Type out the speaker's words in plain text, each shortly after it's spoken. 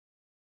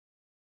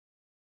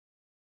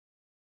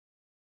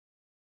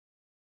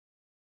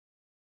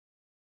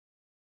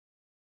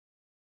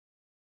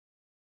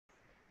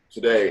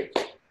Today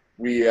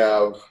we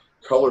have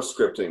color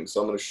scripting.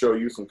 So I'm going to show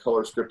you some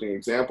color scripting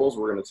examples.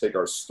 We're going to take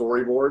our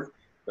storyboard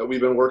that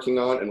we've been working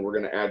on and we're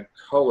going to add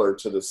color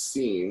to the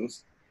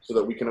scenes so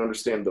that we can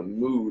understand the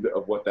mood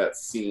of what that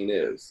scene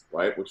is,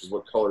 right? Which is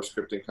what color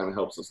scripting kind of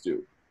helps us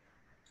do.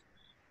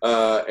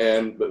 But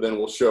then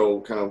we'll show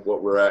kind of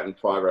what we're at in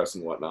progress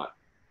and whatnot.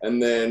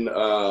 And then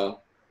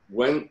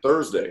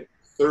Thursday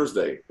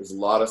is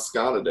Lotta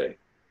Scala Day.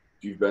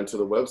 If you've been to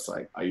the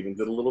website, I even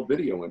did a little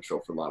video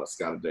intro for Lotta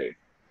Scala Day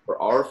for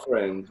our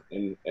friend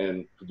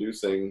and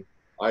producing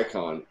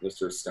icon,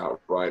 Mr. Scott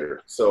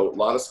Ryder. So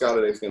Lotta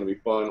Scala Day is going to be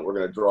fun. We're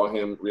going to draw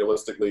him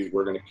realistically.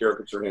 We're going to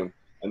caricature him,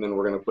 and then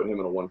we're going to put him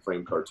in a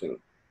one-frame cartoon.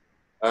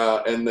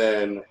 And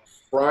then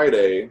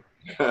Friday,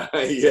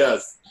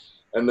 yes.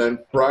 And then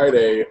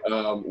Friday,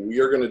 we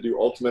are going to do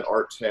Ultimate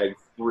Art Tag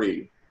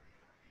 3,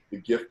 the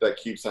gift that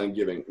keeps on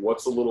giving.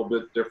 What's a little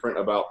bit different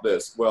about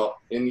this? Well,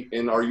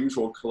 in our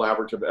usual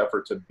collaborative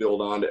effort to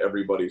build on to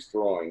everybody's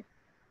drawing,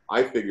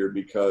 I figured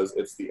because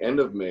it's the end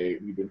of May,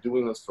 we've been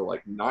doing this for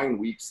like 9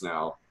 weeks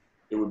now,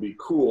 it would be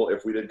cool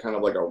if we did kind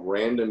of like a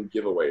random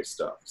giveaway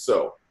stuff.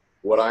 So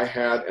what I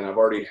had, and I've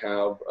already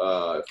have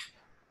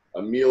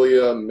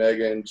Amelia,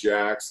 Megan,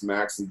 Jax,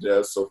 Max and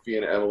Des,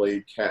 Sophia and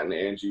Emily, Kat and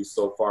Angie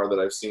so far that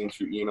I've seen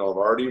through email have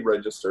already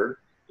registered.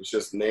 It's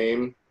just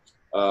name,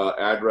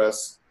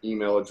 address,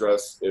 email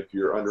address. If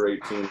you're under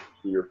 18,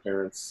 your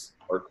parents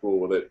are cool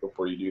with it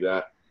before you do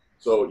that.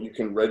 So you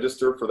can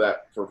register for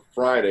that for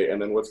Friday,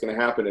 and then what's going to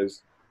happen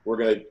is I'm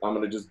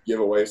going to just give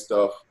away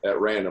stuff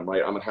at random,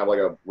 right? I'm going to have like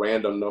a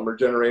random number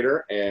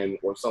generator and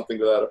or something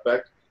to that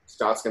effect.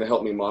 Scott's going to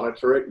help me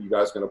monitor it. You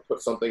guys are going to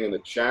put something in the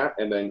chat,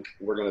 and then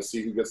we're going to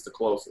see who gets the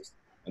closest.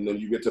 And then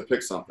you get to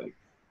pick something.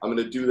 I'm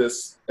going to do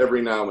this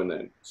every now and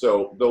then.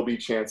 So there'll be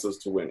chances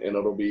to win, and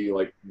it'll be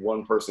like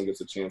one person gets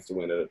a chance to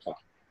win at a time.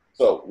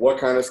 So what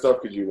kind of stuff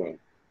could you win?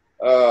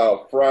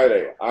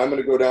 Friday, I'm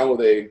going to go down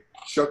with a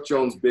Chuck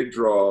Jones Big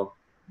Draw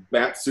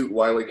Batsuit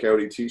Wile E.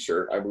 Coyote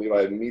t-shirt. I believe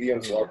I have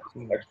mediums, larges,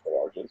 and extra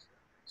larges.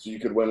 So you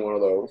could win one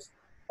of those.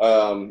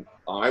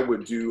 I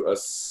would do a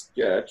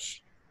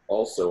sketch.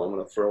 Also, I'm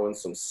going to throw in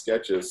some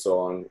sketches. So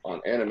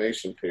on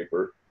animation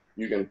paper,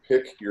 you can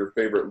pick your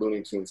favorite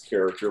Looney Tunes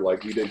character,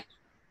 like we did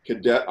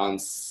Cadet on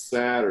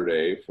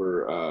Saturday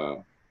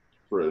for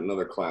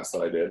another class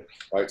that I did.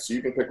 All right, so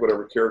you can pick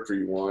whatever character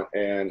you want,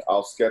 and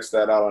I'll sketch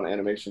that out on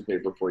animation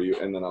paper for you,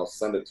 and then I'll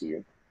send it to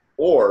you.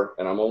 Or,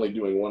 and I'm only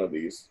doing one of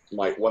these,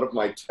 one of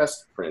my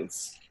test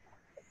prints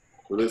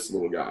for this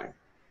little guy.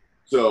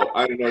 So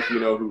I don't know if you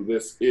know who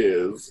this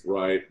is,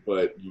 right?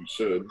 But you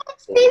should.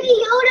 So, Baby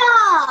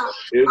Yoda!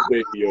 Is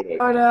Baby Yoda.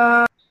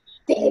 Yoda.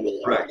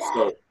 Baby Yoda. Right,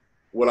 so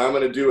what I'm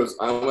going to do is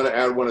I'm going to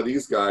add one of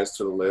these guys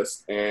to the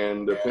list,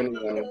 and depending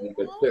on who you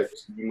get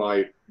picked, you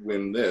might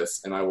win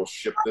this, and I will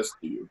ship this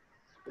to you.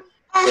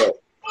 So,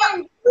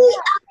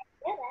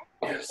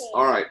 yes.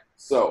 All right,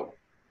 so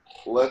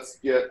let's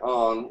get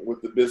on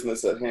with the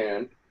business at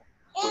hand.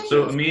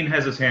 So Amin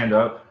has his hand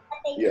up.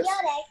 Yes.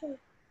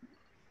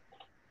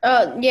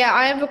 Yeah,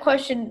 I have a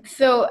question.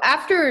 So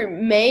after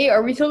May,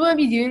 are we still going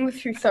to be doing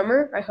this through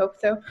summer? I hope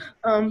so.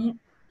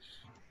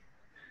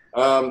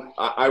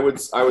 I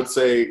would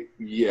say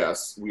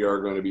yes, we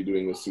are going to be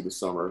doing this through the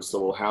summer,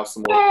 so we'll have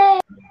some more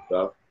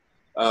stuff.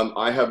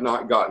 I have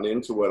not gotten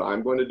into what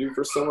I'm going to do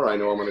for summer. I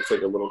know I'm going to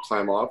take a little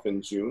time off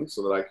in June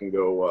so that I can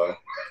go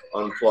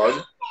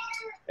unplug.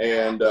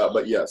 And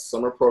but yes,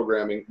 summer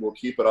programming, we'll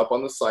keep it up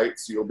on the site,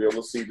 so you'll be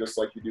able to see just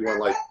like you do on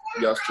like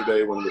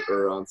yesterday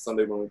or on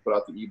Sunday when we put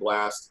out the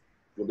e-blast.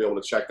 You'll be able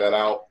to check that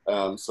out.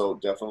 So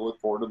definitely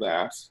look forward to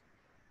that.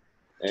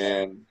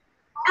 And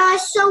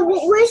so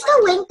where's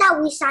the link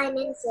that we sign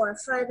in for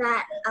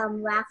that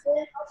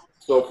raffle?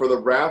 So for the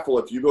raffle,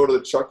 if you go to the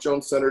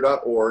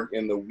chuckjonescenter.org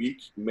in the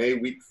May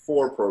week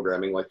 4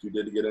 programming, like you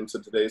did to get into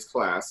today's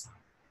class,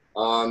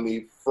 on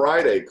the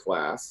Friday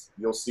class,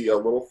 you'll see a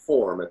little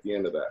form at the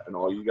end of that. And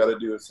all you got to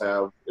do is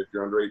have, if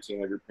you're under 18,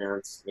 have your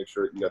parents make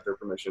sure you got their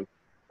permission,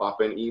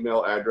 pop in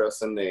email,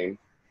 address, and name,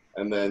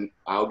 and then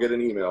I'll get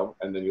an email,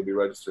 and then you'll be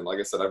registered. Like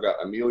I said, I've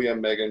got Amelia,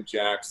 Megan,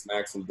 Jax,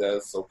 Max, and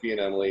Des, Sophia and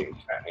Emily, and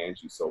Kat and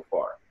Angie so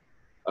far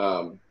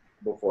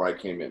before I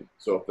came in.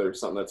 So if there's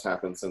something that's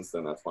happened since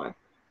then, that's fine.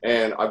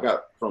 And I've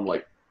got from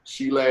like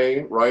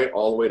Chile, right,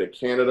 all the way to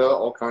Canada,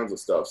 all kinds of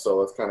stuff.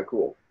 So that's kind of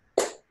cool.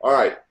 All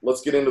right,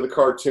 let's get into the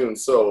cartoon.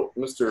 So,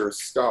 Mr.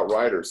 Scott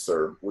Ryder,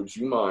 sir, would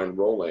you mind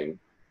rolling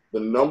the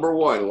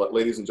 #1,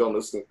 ladies and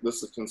gentlemen,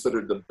 this is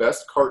considered the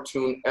best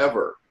cartoon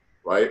ever,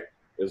 right,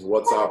 is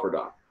What's Opera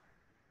Doc?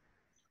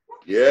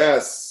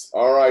 Yes.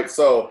 All right,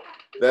 so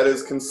that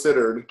is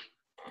considered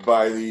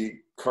by the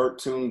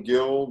Cartoon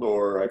Guild,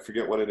 or I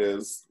forget what it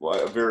is,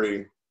 a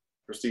very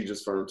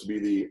prestigious firm, to be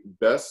the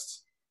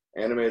best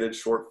animated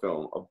short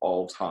film of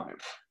all time,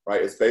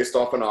 right? It's based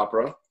off an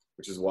opera,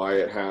 which is why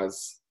it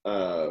has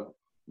the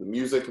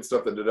music and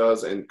stuff that it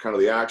does, and kind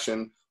of the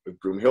action with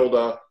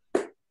Broomhilda.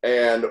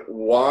 And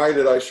why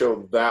did I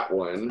show that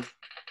one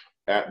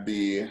at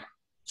the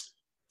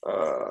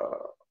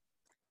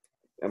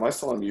am I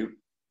still on mute?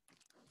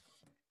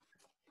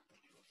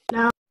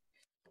 No.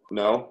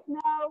 No? No.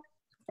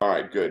 All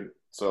right, good.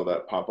 So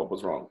that pop-up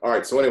was wrong. All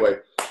right, so anyway,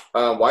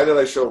 why did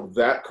I show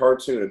that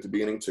cartoon at the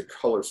beginning to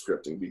color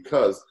scripting?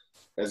 Because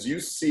as you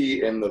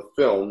see in the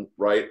film,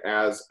 right,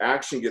 as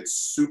action gets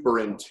super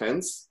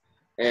intense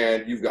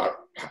and you've got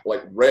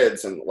like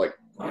reds and like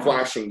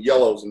flashing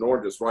yellows and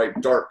oranges, right,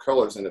 dark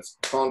colors, and it's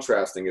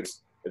contrasting.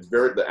 It's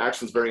very, the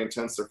action's very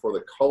intense, therefore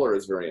the color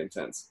is very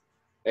intense.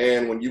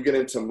 And when you get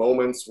into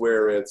moments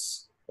where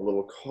it's a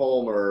little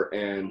calmer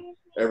and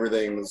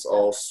everything's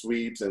all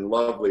sweet and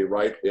lovely,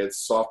 right?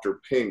 It's softer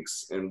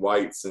pinks and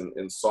whites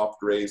and soft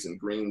grays and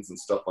greens and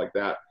stuff like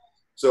that.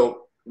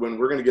 So when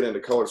we're going to get into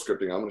color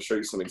scripting, I'm going to show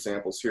you some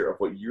examples here of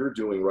what you're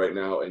doing right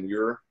now in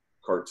your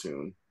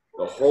cartoon.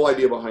 The whole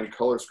idea behind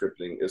color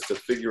scripting is to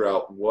figure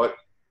out what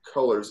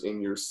colors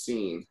in your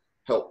scene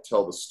help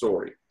tell the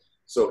story.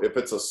 So if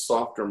it's a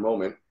softer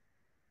moment,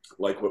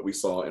 like what we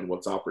saw in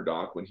What's Opera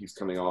Doc when he's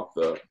coming off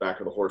the back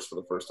of the horse for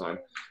the first time.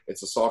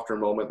 It's a softer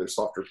moment. There's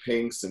softer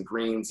pinks and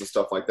greens and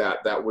stuff like that.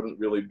 That wouldn't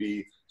really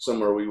be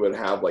somewhere we would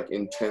have like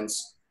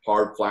intense,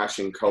 hard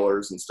flashing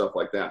colors and stuff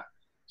like that.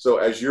 So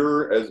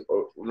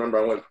remember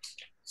I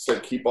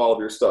said keep all of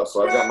your stuff.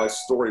 So I've got my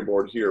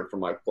storyboard here for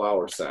my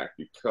flour sack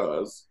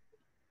because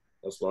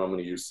that's what I'm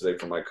going to use today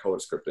for my color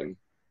scripting.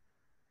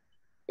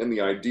 In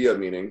the idea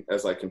meaning,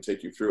 as I can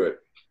take you through it,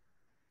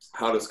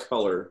 how does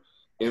color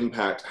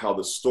impact how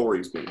the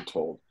story's being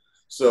told?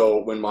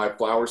 So when my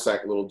flour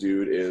sack little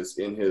dude is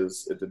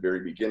at the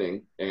very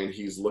beginning and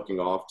he's looking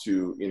off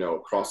to,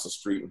 across the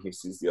street and he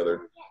sees the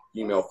other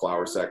female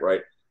flour sack,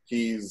 right?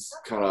 He's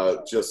kind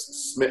of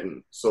just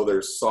smitten. So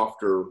there's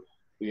softer,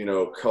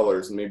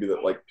 colors and maybe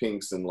that like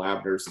pinks and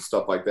lavenders and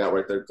stuff like that,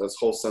 right? There's this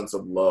whole sense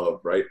of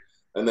love, right?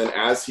 And then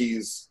as he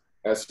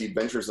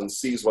ventures and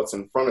sees what's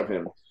in front of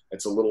him,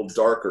 it's a little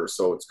darker,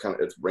 so it's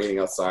raining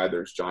outside.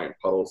 There's giant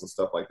puddles and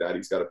stuff like that.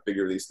 He's got to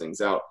figure these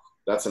things out.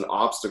 That's an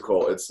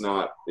obstacle. It's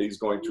not, he's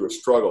going through a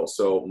struggle.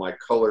 So my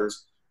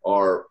colors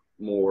are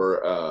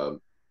more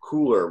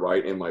cooler,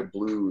 right, in my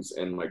blues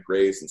and my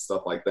grays and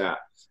stuff like that.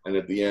 And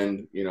at the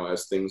end,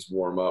 as things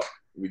warm up,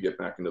 we get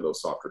back into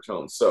those softer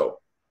tones. So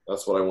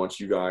that's what I want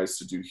you guys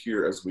to do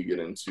here as we get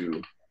into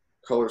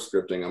color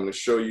scripting. I'm going to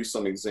show you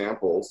some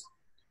examples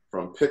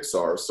from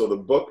Pixar. So the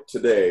book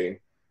today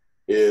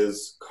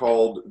is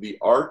called The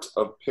Art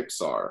of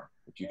Pixar,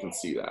 if you can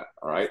see that.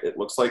 All right, it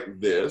looks like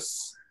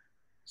this.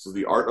 So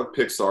The Art of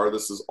Pixar,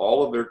 this is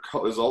all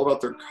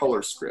about their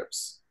color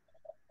scripts.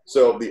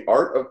 So The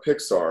Art of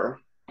Pixar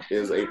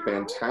is a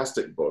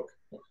fantastic book.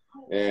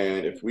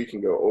 And if we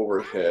can go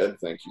overhead,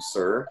 thank you,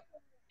 sir.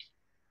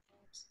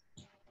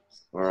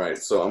 All right,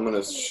 so I'm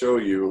going to show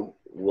you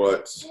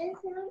what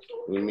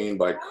we mean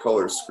by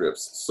color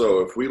scripts.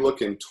 So if we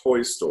look in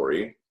Toy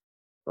Story,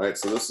 right,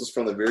 so this is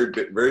from the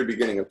very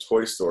beginning of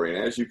Toy Story,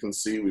 and as you can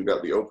see, we've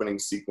got the opening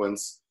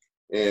sequence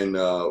in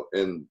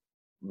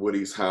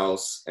Woody's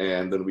house,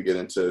 and then we get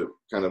into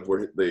kind of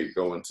where they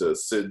go into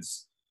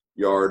Sid's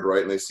yard,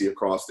 right, and they see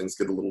across, things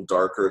get a little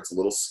darker, it's a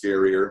little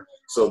scarier.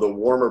 So the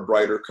warmer,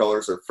 brighter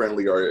colors are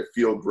friendlier, I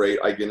feel great.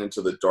 I get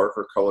into the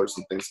darker colors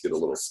and things get a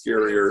little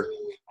scarier,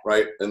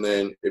 right? And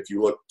then if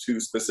you look too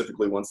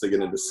specifically, once they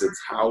get into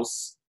Sid's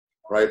house,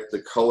 right,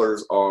 the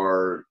colors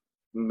are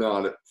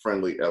not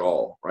friendly at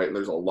all, right? And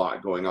there's a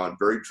lot going on.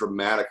 Very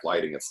dramatic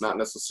lighting. It's not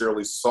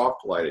necessarily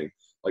soft lighting.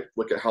 Like,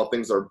 look at how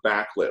things are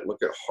backlit.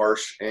 Look at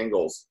harsh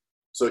angles.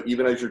 So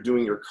even as you're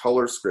doing your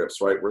color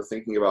scripts, right, we're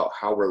thinking about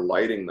how we're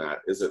lighting that.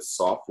 Is it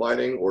soft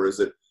lighting or is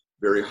it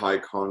very high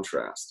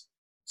contrast?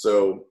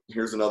 So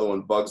here's another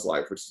one, Bug's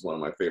Life, which is one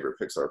of my favorite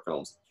Pixar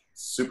films.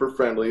 Super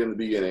friendly in the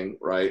beginning,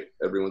 right?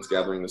 Everyone's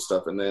gathering the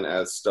stuff. And then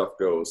as stuff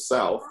goes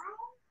south,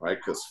 right,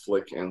 because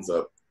Flick ends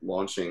up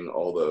launching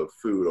all the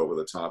food over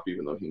the top,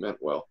 even though he meant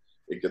well,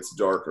 it gets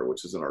darker,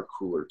 which is in our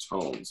cooler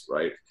tones,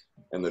 right?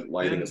 And the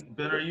lighting is...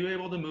 Ben, are you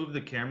able to move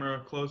the camera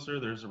closer?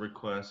 There's a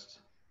request.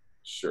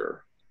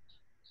 Sure.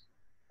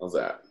 How's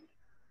that?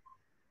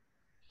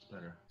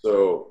 Better.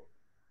 So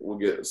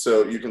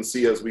so you can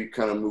see as we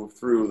kind of move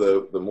through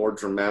the more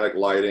dramatic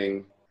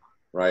lighting,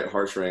 right,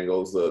 harsher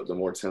angles, the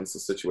more tense the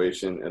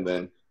situation, and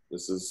then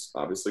this is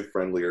obviously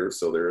friendlier,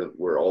 so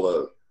where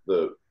all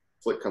the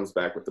Flick comes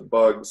back with the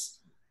bugs,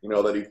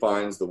 that he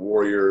finds, the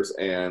warriors,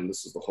 and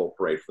this is the whole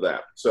parade for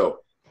that. So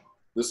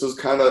this is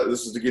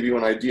to give you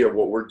an idea of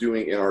what we're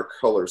doing in our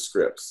color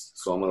scripts.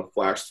 So I'm going to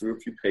flash through a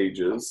few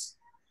pages.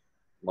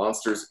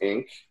 Monsters,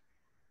 Inc.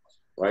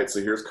 Right,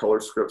 so here's color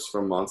scripts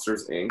from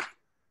Monsters, Inc.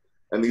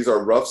 And these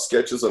are rough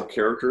sketches of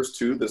characters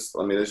too.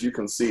 As you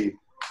can see,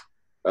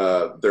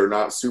 they're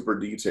not super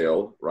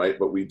detailed, right?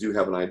 But we do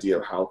have an idea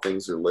of how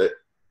things are lit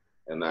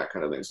and that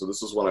kind of thing. So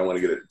this is what I want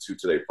to get into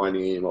today.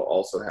 Finding Nemo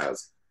also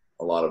has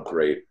a lot of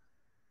great,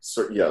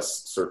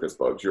 yes, circus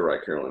bugs. You're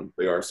right, Carolyn.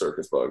 They are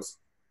circus bugs.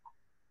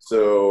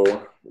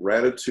 So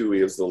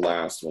Ratatouille is the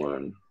last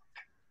one.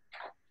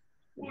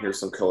 Here's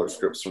some color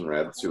scripts from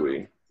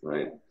Ratatouille,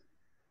 right?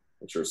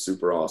 Which are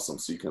super awesome.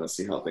 So you kind of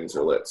see how things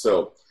are lit.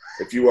 So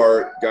if you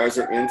guys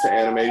are into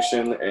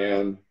animation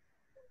and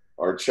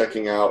are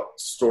checking out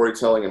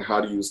storytelling and how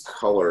to use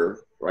color,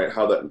 right?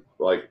 How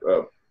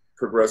that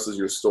progresses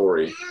your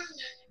story.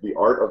 The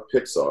Art of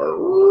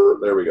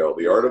Pixar, there we go.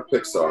 The Art of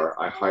Pixar,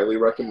 I highly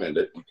recommend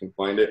it. You can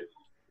find it.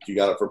 If you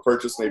got it for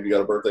purchase, maybe you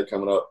got a birthday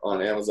coming up,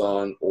 on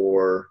Amazon,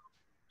 or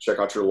check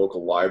out your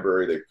local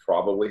library. They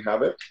probably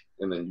have it,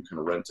 and then you can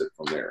rent it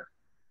from there.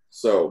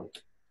 So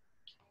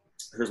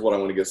here's what I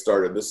want to get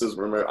started. This is,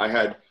 remember, I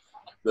had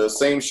the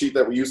same sheet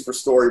that we used for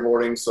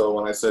storyboarding. So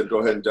when I said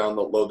go ahead and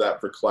download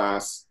that for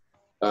class,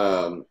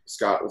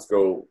 Scott, let's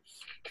go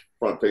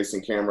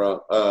front-facing camera.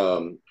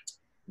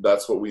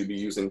 That's what we'd be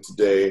using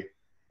today.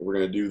 We're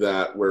going to do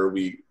that where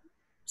we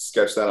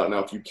sketch that out.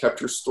 Now, if you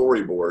kept your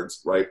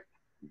storyboards, right,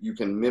 you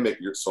can mimic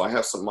your, so I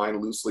have some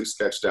mine loosely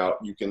sketched out.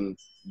 You can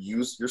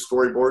use your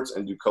storyboards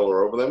and do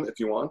color over them if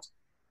you want,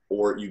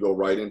 or you go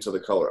right into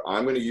the color.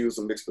 I'm going to use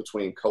a mix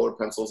between color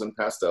pencils and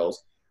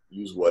pastels.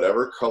 Use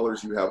whatever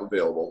colors you have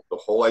available. The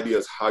whole idea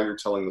is how you're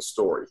telling the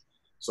story.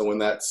 So in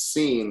that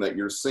scene that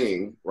you're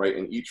seeing, right,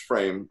 in each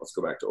frame, let's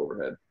go back to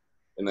overhead.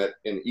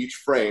 In each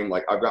frame,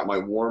 like I've got my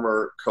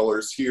warmer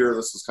colors here.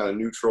 This is kind of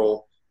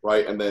neutral,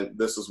 right? And then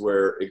this is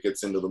where it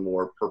gets into the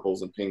more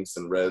purples and pinks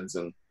and reds,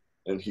 and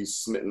he's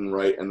smitten,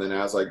 right? And then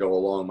as I go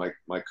along,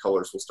 my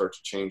colors will start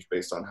to change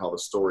based on how the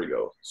story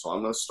goes. So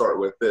I'm going to start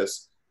with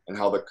this and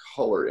how the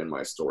color in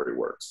my story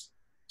works.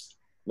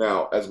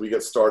 Now, as we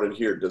get started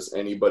here, does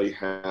anybody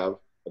have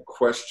a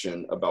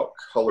question about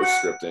color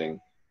scripting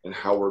and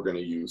how we're going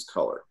to use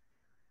color?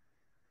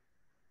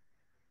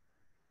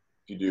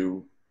 If you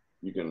do,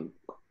 you can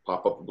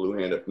pop up a blue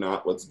hand. If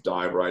not, let's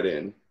dive right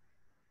in.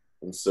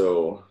 And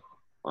so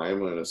I'm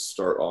going to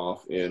start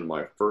off in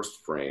my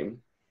first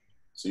frame.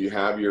 So you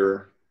have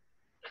your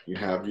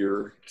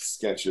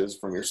sketches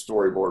from your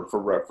storyboard for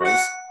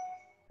reference.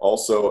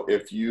 Also,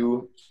 if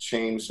you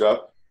changed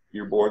up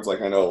your boards,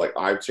 like I know, like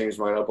I've changed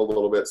mine up a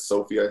little bit.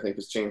 Sophie, I think,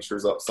 has changed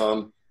hers up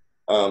some.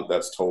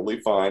 That's totally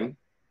fine.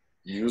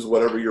 Use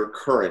whatever your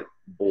current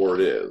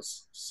board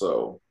is.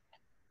 So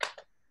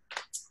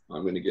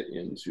I'm going to get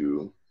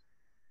into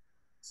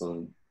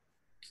some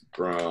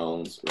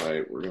browns,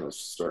 right? We're going to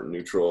start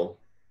neutral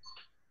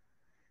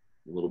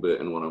a little bit,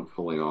 and when I'm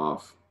pulling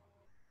off,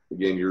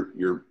 again,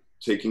 you're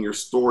taking your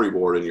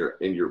storyboard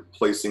and you're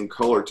placing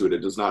color to it.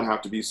 It does not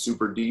have to be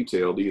super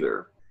detailed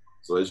either.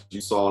 So as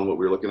you saw in what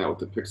we were looking at with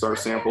the Pixar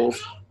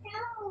samples,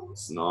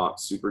 it's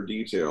not super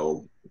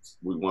detailed.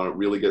 We want to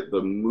really get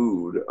the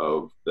mood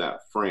of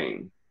that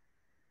frame.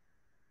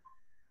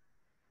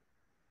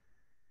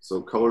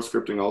 So color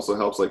scripting also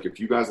helps, like if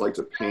you guys like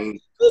to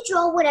paint. We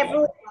draw whatever we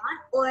want,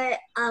 or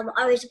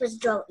are we supposed to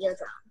draw what you're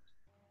drawing?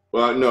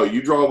 Well, no,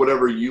 you draw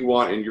whatever you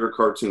want in your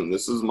cartoon.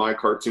 This is my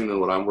cartoon and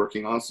what I'm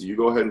working on. So you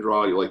go ahead and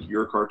draw like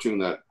your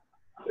cartoon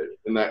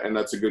and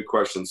that's a good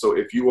question. So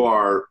if you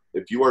are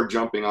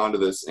jumping onto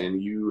this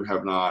and you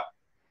have not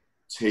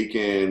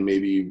taken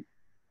maybe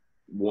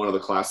one of the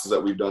classes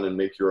that we've done and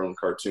make your own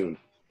cartoon,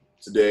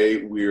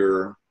 today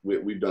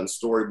we've done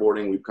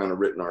storyboarding. We've kind of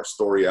written our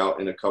story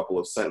out in a couple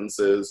of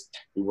sentences.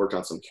 We worked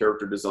on some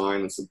character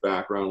design and some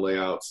background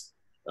layouts.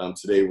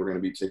 Today we're going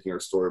to be taking our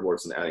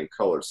storyboards and adding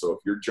colors. So if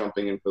you're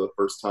jumping in for the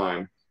first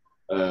time,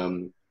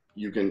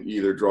 you can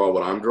either draw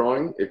what I'm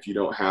drawing if you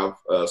don't have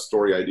a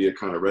story idea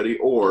kind of ready,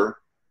 or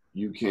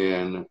you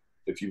can,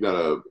 if you've got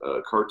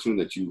a cartoon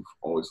that you've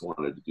always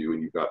wanted to do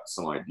and you've got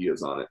some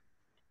ideas on it,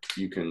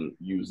 you can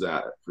use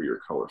that for your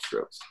color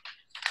scripts.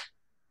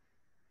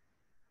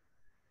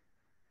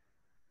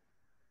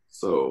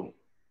 So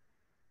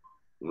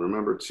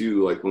remember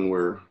too, like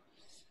when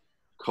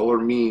color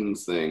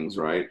means things,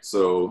 right?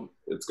 So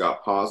it's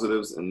got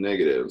positives and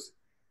negatives.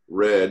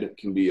 Red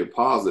can be a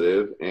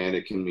positive and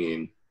it can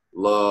mean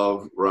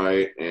love,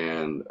 right?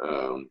 And,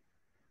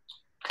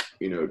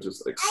 you know,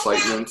 just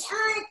excitement,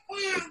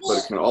 but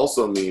it can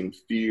also mean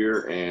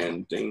fear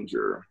and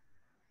danger.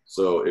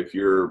 So if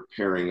you're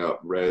pairing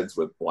up reds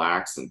with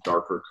blacks and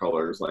darker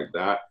colors like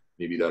that,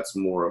 maybe that's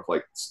more of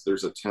like,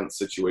 there's a tense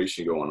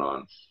situation going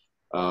on.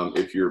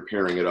 If you're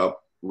pairing it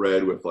up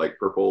red with like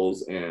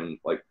purples and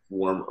like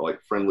warm, like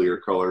friendlier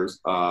colors,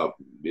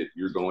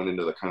 you're going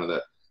into the kind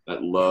of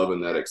that love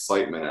and that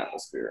excitement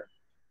atmosphere.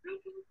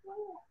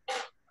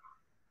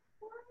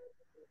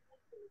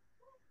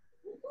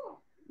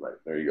 Right,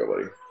 there you go,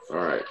 buddy.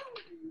 All right.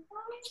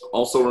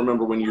 Also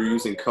remember when you're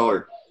using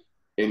color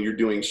and you're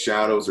doing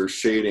shadows or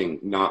shading,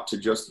 not to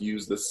just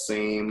use the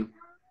same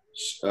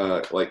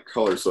like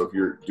color. So if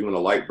you're doing a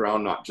light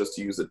brown, not just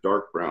to use a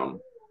dark brown.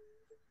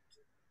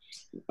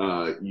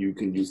 You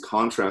can use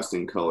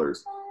contrasting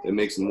colors. It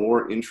makes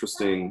more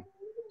interesting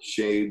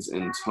shades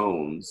and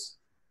tones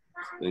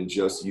than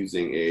just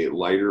using a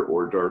lighter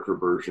or darker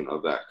version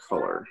of that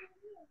color.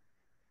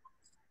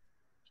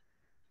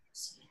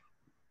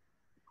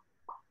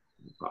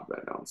 Pop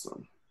that down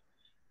some.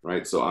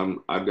 Right, so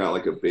I've got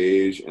like a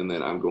beige, and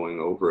then I'm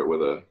going over it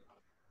with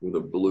a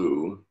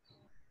blue.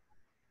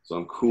 So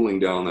I'm cooling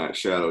down that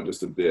shadow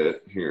just a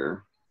bit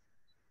here,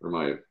 or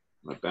my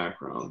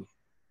background.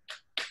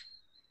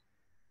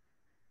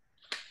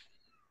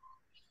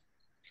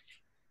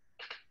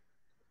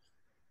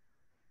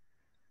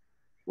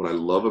 what I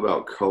love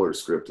about color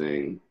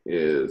scripting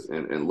is,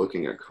 and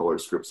looking at color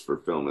scripts for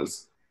film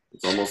is,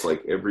 it's almost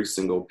like every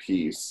single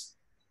piece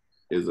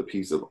is a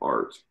piece of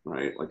art,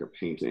 right? Like a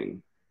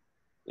painting.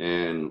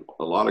 And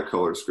a lot of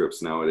color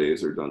scripts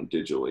nowadays are done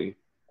digitally.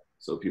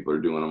 So people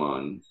are doing them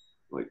on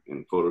like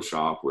in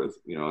Photoshop with,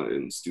 you know,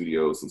 in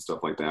studios and stuff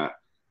like that.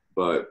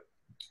 But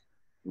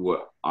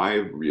what I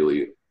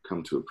really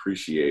come to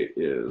appreciate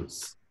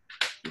is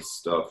the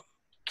stuff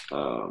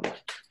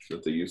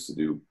that they used to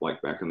do,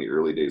 like back in the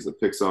early days of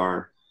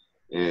Pixar,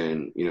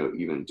 and you know,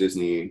 even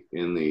Disney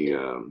in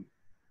the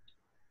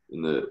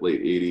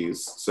late 80s,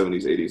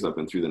 70s, 80s, up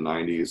and through the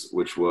 90s,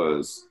 which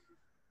was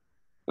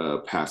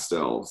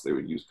pastels. They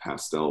would use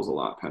pastels a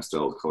lot,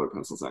 pastels, color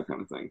pencils, that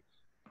kind of thing,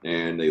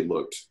 and they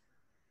looked,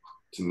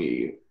 to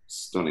me,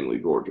 stunningly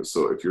gorgeous.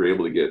 So if you're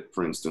able to get,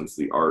 for instance,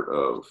 the art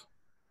of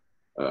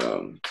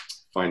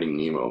Finding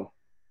Nemo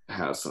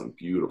has some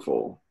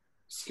beautiful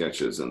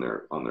sketches in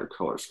their on their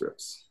color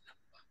scripts.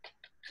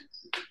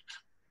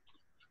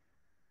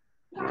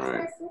 All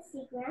right.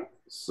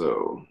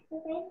 So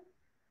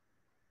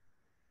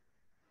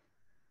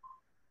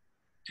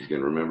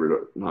again, remember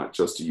to not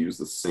just to use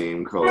the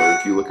same color.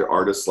 If you look at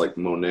artists like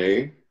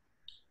Monet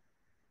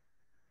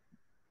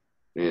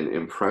and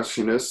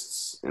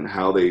Impressionists and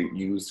how they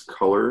used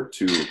color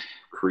to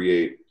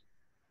create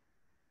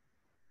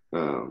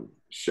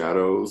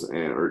shadows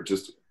and or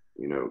just,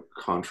 you know,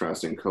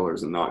 contrasting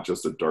colors and not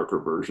just a darker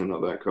version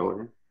of that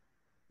color.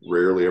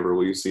 Rarely ever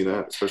will you see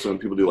that, especially when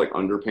people do like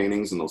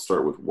underpaintings and they'll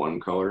start with one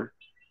color,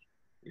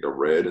 like a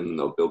red, and then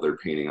they'll build their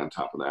painting on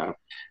top of that.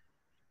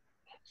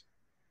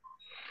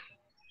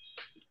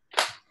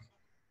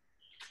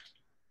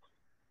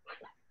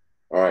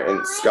 All right,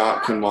 and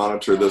Scott can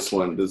monitor this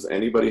one. Does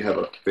anybody have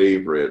a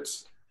favorite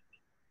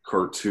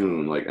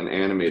cartoon, like an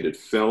animated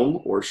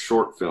film or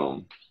short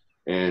film?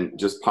 And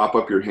just pop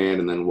up your hand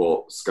and then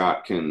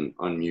Scott can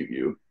unmute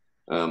you.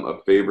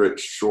 A favorite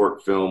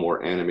short film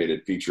or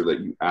animated feature that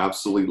you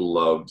absolutely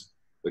loved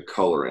the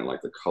color in,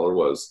 like the color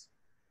was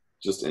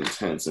just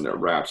intense and it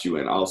wraps you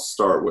in. I'll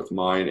start with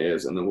mine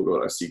is, and then we'll go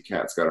to, I see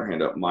Kat's got her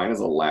hand up. Mine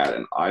is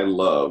Aladdin. I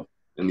love,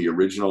 in the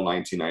original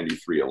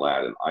 1993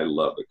 Aladdin, I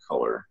love the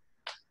color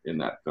in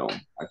that film.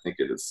 I think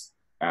it is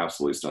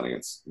absolutely stunning.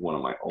 It's one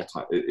of my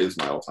all-time, it is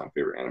my all-time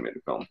favorite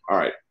animated film. All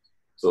right,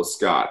 so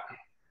Scott,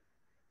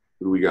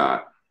 who do we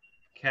got?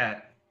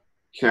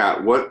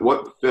 Kat,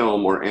 what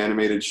film or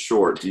animated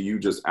short do you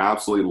just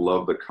absolutely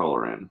love the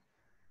color in?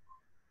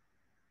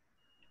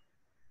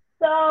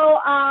 So,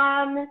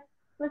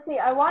 let's see,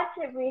 I watched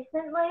it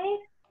recently.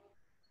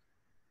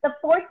 The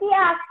Forky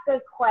Ask a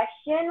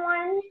Question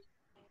one.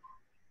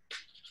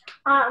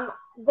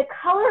 The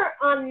color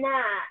on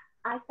that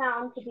I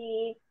found to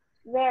be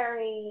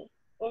very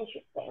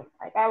interesting.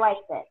 Like, I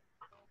liked it.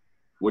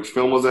 Which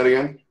film was that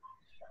again?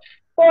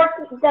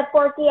 The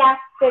Forky Ask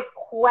a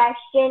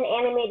Question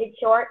animated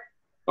short.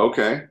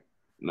 Okay,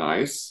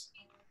 nice.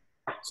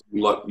 So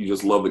you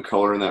just love the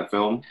color in that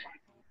film?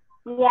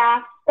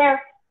 Yeah, there's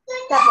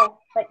several,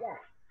 but yeah.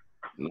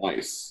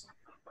 Nice.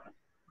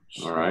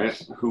 All right,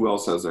 who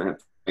else has their hand?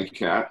 Thank you,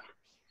 Kat.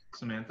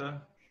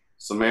 Samantha?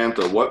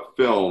 Samantha, what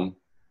film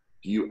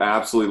do you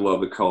absolutely love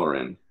the color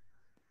in?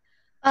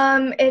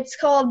 It's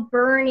called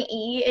Burn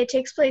E. It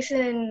takes place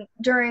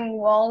during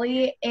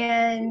Wall-E,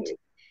 and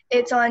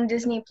it's on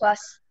Disney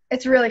Plus.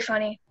 It's really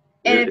funny,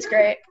 and it's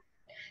great.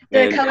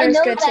 The color is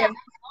good too.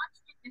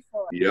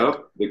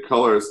 Yep, the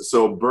colors.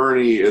 So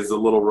Bernie is the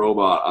little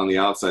robot on the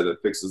outside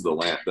that fixes the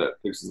lamp, that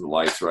fixes the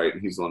lights, right?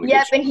 And he's the one that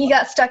Yep, and he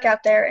got stuck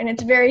out there, and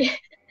it's very,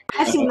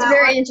 it's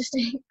very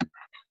interesting.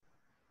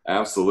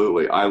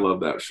 Absolutely, I love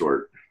that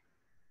short.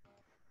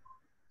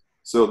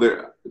 So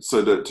to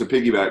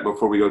piggyback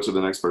before we go to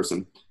the next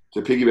person,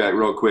 to piggyback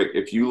real quick,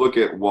 if you look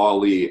at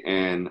Wall-E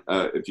and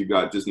if you've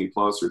got Disney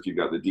Plus or if you've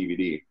got the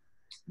DVD,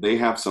 they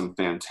have some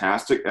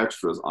fantastic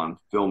extras on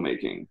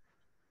filmmaking.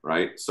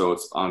 Right, so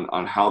it's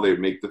on how they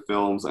make the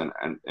films and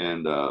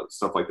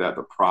stuff like that,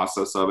 the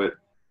process of it.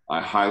 I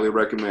highly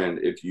recommend,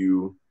 if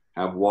you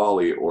have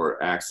Wall-E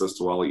or access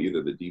to Wall-E,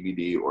 either the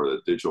DVD or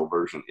the digital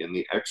version, in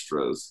the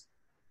extras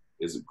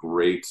is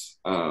great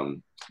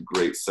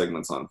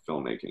segments on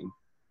filmmaking.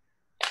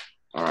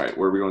 All right,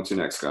 where are we going to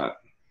next, Scott?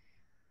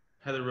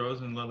 Heather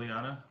Rose and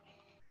Liliana.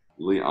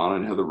 Liliana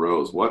and Heather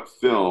Rose. What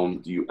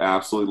film do you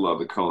absolutely love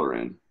the color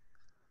in?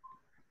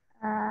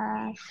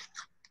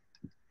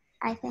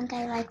 I think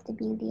I like The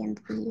Beauty and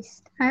the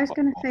Beast. I was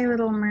going to say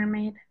Little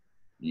Mermaid.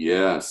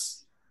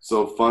 Yes.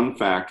 So fun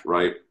fact,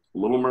 right?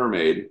 Little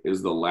Mermaid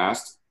is the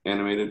last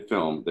animated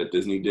film that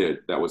Disney did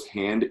that was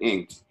hand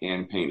inked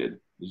and painted.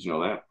 Did you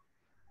know that?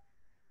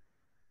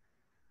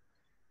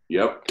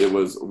 Yep. It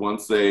was when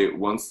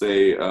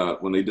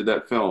they did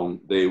that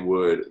film,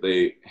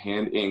 they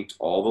hand inked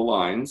all the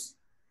lines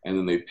and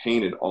then they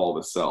painted all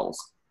the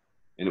cells.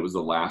 And it was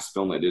the last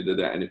film that did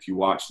that. And if you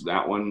watch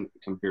that one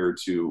compared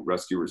to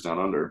Rescuers Down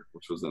Under,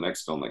 which was the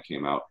next film that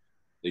came out,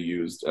 they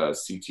used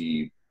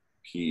CTP,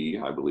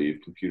 I believe,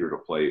 computer to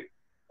plate,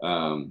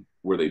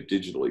 where they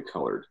digitally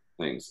colored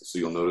things. So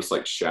you'll notice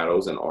like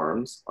shadows and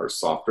arms are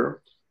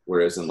softer.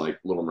 Whereas in like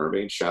Little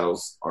Mermaid,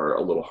 shadows are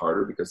a little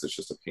harder because it's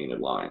just a painted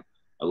line.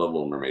 I love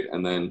Little Mermaid.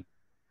 And then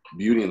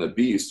Beauty and the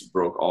Beast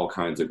broke all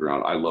kinds of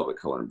ground. I love the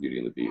color in Beauty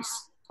and the Beast.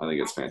 I think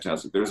it's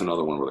fantastic. There's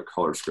another one where the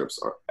color scripts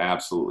are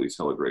absolutely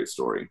tell a great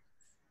story.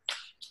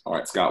 All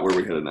right, Scott, where are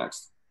we headed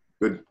next?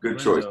 Good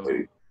choice,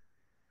 lady.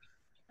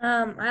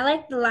 I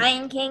like The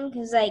Lion King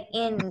because, like,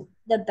 in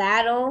the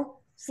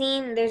battle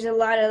scene, there's a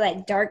lot of,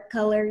 like, dark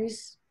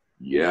colors.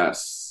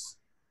 Yes.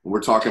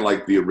 We're talking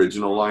like the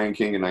original Lion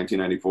King in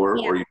 1994,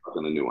 Yeah. or are you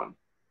talking the new one?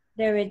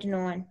 The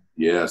original one.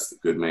 Yes,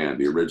 good man,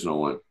 the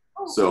original one.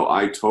 So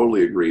I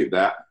totally agree.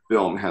 That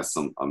film has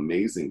some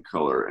amazing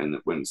color, and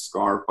when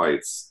Scar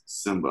fights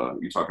Simba,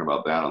 you talking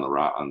about that on the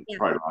rock on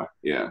Pride Rock?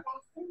 Yeah,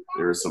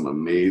 there is some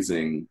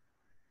amazing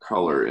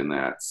color in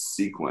that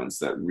sequence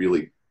that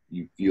really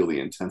you feel the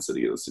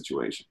intensity of the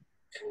situation.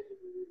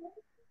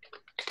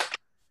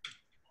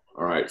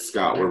 All right,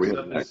 Scott, where are we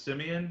headed next?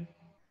 Simeon.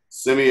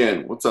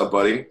 Simeon, what's up,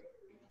 buddy?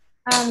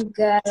 I'm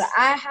good.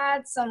 I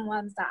had some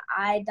ones that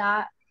I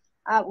thought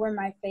were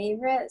my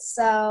favorite.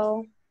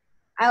 So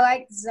I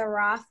liked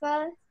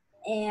Zarafa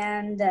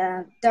and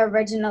the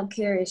original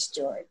Curious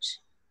George.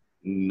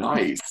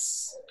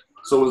 Nice.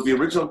 So was the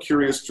original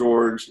Curious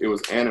George, it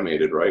was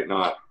animated, right?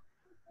 Not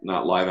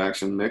live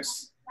action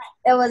mix?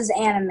 It was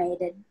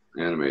animated.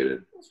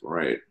 Animated, that's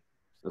right.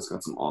 That's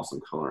got some awesome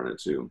color in it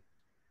too.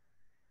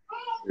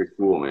 Very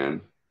cool,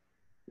 man.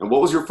 And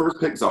what was your first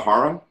pick,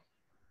 Zahara?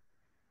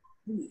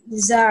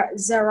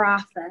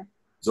 Zarafa.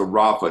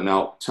 Zarafa.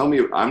 Now, tell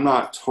me, I'm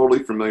not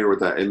totally familiar with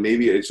that, and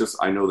maybe it's just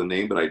I know the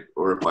name,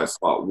 or if I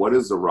saw it. What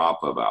is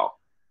Zarafa about?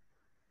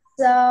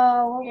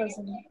 So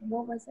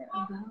what was it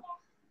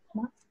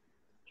about?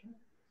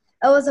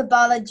 It was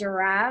about a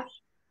giraffe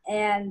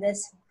and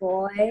this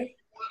boy.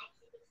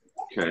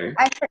 Okay.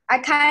 I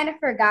kind of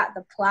forgot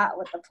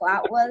what the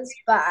plot was,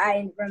 but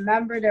I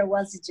remember there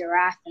was a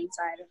giraffe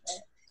inside of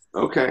it.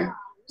 Okay.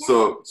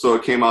 So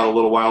it came out a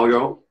little while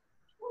ago?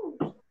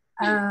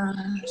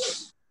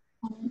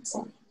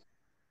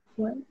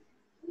 What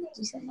did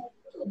you say?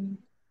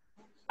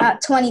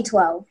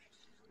 2012.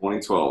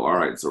 2012. All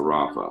right,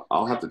 Zarafa.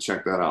 I'll have to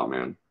check that out,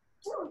 man.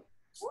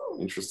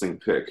 Interesting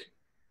pick.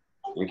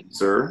 Thank you,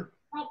 sir.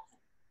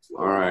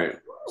 All right.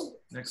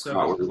 Next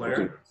up is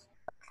Claire.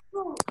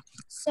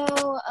 So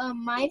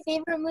my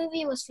favorite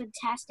movie was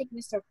Fantastic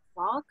Mr.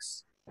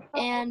 Fox,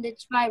 and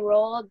it's by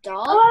Roald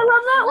Dahl. Oh, I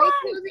love that I one! like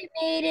how they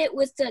made it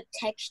with the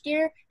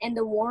texture and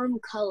the warm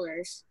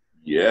colors.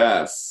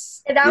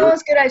 Yes. Yeah, that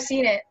one's good. I've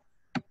seen it.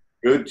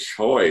 Good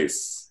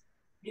choice.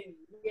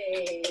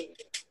 Yay.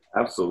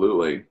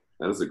 Absolutely.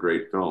 That is a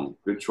great film.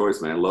 Good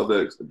choice, man. Love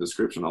the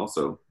description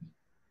also.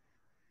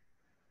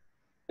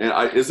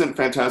 And isn't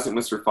Fantastic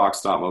Mr. Fox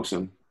stop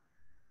motion?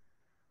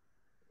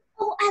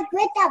 Oh, I've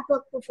read that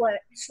book before.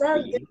 It's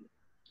very good.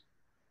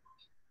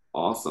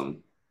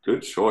 Awesome.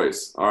 Good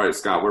choice. All right,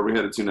 Scott, where are we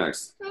headed to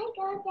next?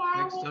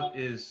 Next up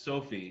is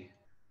Sophie.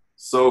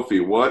 Sophie,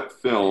 what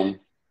film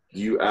do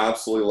you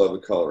absolutely love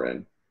the color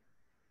in?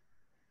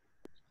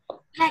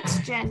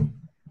 Next Gen.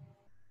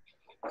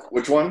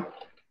 Which one?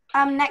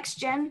 Next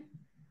Gen.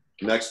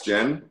 Next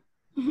Gen?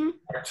 Mm-hmm.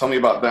 Tell me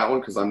about that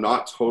one because I'm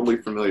not totally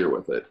familiar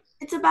with it.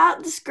 It's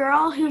about this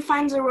girl who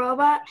finds a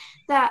robot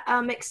that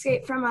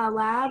escaped from a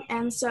lab,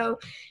 and so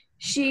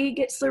she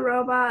gets the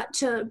robot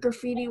to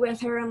graffiti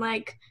with her and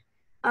like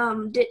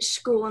ditch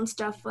school and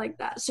stuff like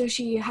that. So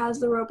she has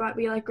the robot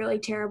be like really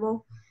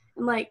terrible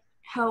and like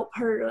help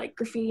her like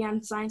graffiti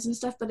on signs and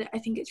stuff. But I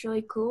think it's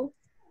really cool.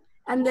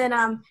 And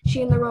then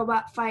she and the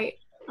robot fight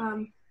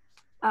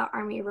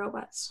army of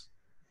robots.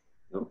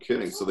 No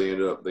kidding. So they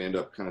end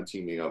up kind of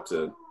teaming up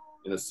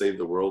in a save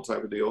the world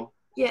type of deal.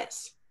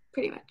 Yes,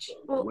 pretty much.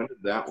 Well, when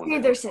did that one?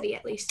 Save their city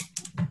at least.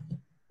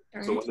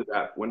 So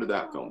when did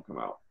that film come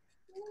out?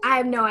 I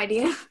have no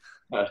idea.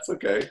 That's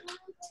okay.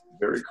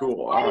 Very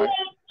cool. All right.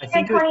 I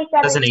think it was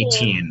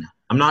 2018.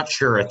 I'm not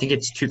sure. I think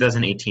it's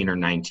 2018 or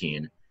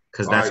 19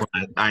 because that's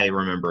when I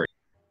remember it.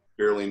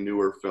 Fairly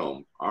newer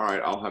film. All right,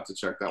 I'll have to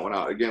check that one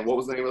out. Again, what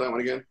was the name of that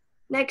one again?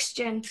 Next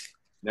Gen.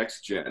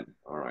 Next Gen.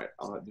 All right.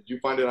 Did you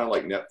find it on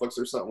like Netflix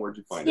or something? Where'd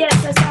you find it?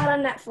 Yes, I saw it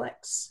on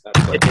Netflix.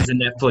 It is a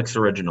Netflix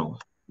original.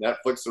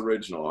 Netflix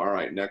original. All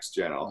right, Next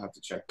Gen. I'll have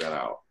to check that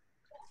out.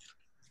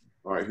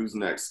 All right, who's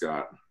next,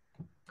 Scott?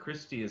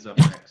 Christy is up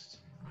next.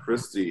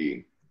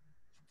 Christy.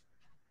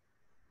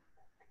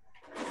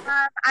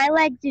 I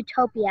like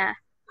Zootopia.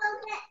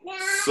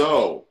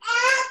 So,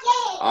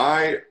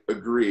 I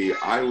agree.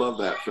 I love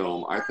that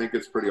film. I think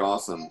it's pretty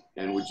awesome.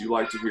 And would you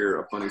like to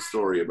hear a funny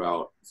story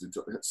about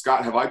Zootopia?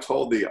 Scott, have I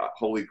told the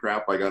holy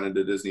crap I got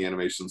into Disney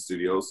Animation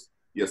Studios?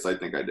 Yes, I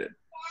think I did.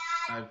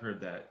 I've heard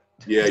that.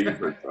 Yeah, you've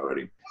heard it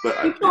already.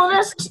 But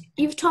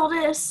You've told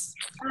us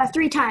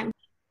 3 times.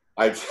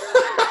 I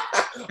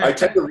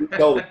tend to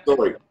retell the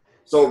story.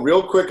 So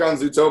real quick on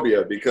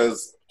Zootopia,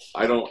 because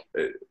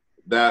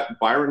that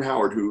Byron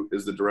Howard, who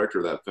is the director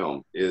of that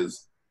film,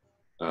 is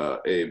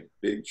a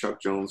big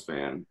Chuck Jones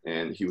fan,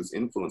 and he was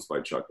influenced by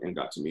Chuck and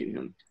got to meet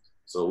him.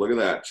 So look at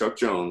that. Chuck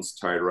Jones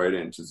tied right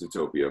into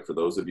Zootopia. For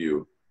those of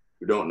you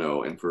who don't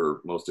know, and for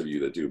most of you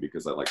that do,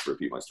 because I like to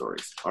repeat my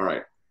stories. All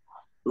right.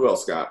 Who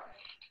else, Scott?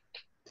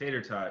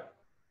 Tater tot.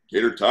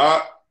 Tater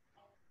tot.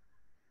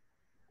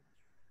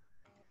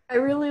 I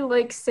really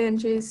like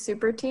Sanjay's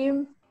Super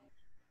Team.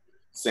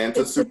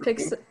 Santa's Super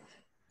Team?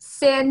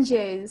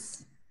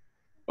 Sanjay's.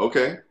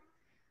 Okay.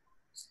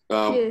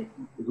 Yeah.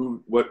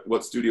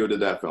 What studio did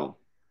that film?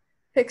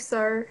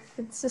 Pixar.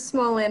 It's a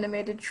small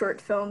animated short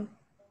film.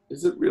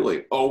 Is it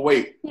really? Oh,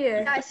 wait.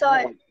 Yeah, I saw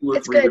it.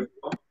 It's good. Years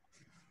ago?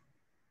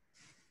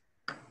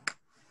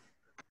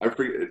 I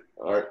forget.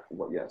 All right.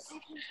 Well, yes.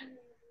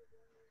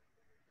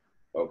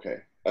 Okay.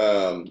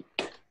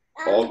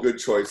 All good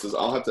choices.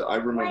 I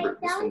remember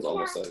this one's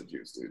almost out of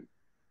juice, dude.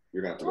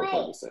 You're gonna have to go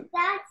plug this in.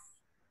 That's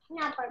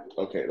not Barbie.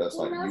 Okay, that's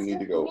fine. You need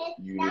to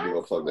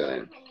go plug that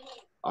in.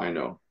 I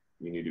know.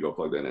 You need to go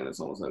plug that in. It's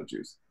almost out of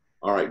juice.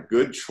 All right,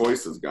 good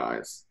choices,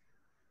 guys.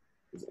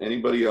 Does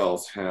anybody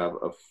else have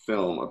a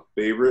film, a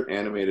favorite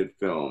animated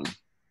film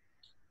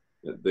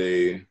that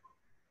they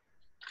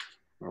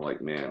are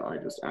like, man, I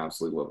just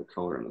absolutely love the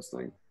color in this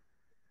thing?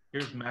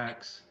 Here's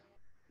Max.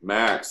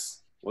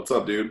 Max, what's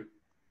up, dude?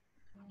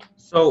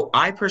 So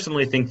I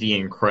personally think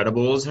The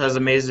Incredibles has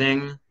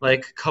amazing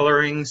like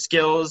coloring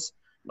skills.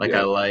 Like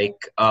I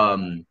like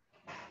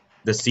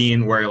the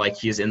scene where like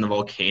he's in the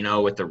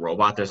volcano with the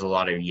robot. There's a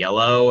lot of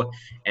yellow,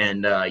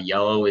 and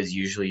yellow is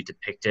usually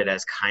depicted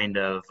as kind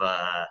of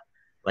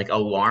like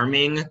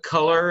alarming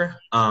color.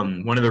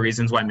 One of the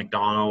reasons why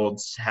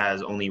McDonald's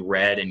has only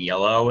red and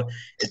yellow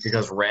is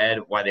because red,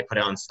 why they put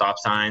it on stop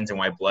signs and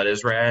why blood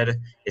is red,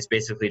 is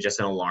basically just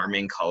an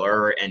alarming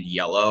color, and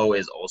yellow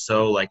is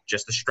also like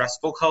just a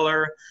stressful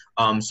color.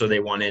 So they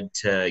wanted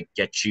to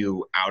get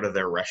you out of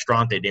their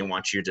restaurant. They didn't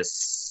want you to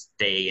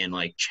stay and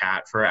like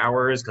chat for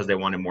hours because they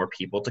wanted more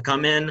people to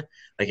come in.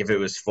 Like if it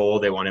was full,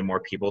 they wanted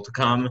more people to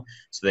come.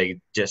 So they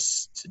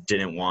just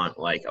didn't want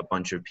like a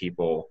bunch of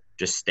people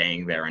just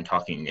staying there and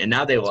talking. And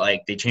now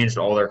they changed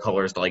all their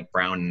colors to like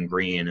brown and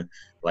green,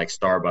 like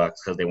Starbucks,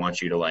 because they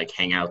want you to like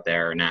hang out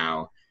there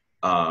now.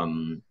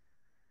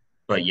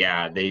 But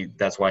yeah,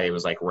 that's why it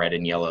was like red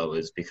and yellow,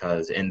 is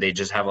because, and they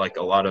just have like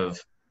a lot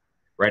of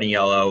red and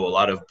yellow, a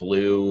lot of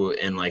blue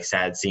and like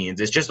sad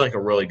scenes. It's just like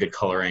a really good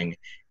coloring.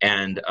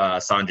 And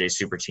Sanjay's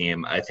Super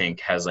Team, I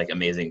think, has like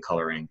amazing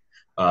coloring.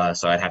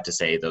 So I'd have to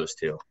say those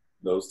two.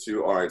 Those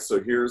two. All right.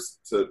 So here's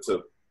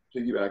to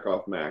piggyback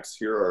off Max.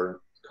 Here are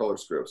color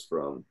scripts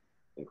from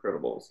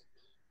Incredibles.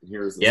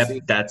 Here's the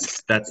scene.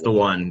 That's the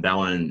one. That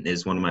one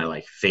is one of my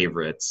like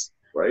favorites.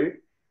 Right?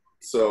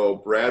 So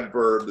Brad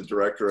Bird, the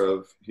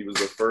director he was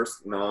the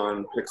first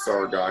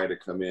non-Pixar guy to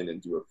come in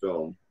and do a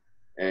film,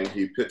 and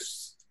he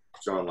pitched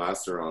John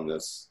Lasseter on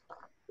this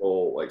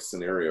whole like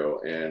scenario,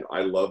 and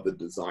I love the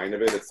design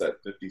of it. It's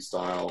that 50s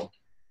style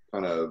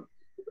kind of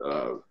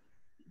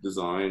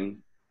design,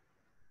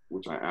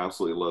 which I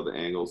absolutely love, the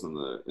angles and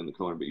the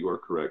color. But you are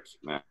correct,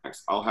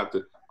 Max.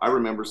 I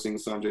remember seeing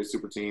Sanjay's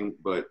Super Team,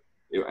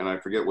 and I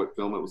forget what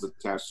film it was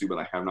attached to, but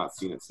I have not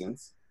seen it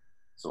since.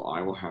 So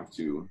I will have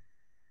to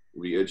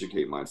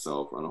re-educate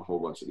myself on a whole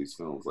bunch of these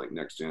films, like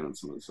Next Gen and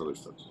some of this other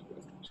stuff.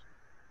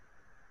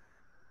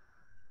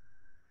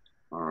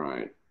 All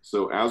right.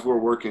 So as we're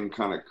working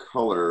kind of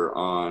color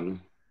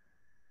on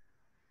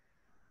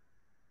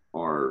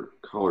our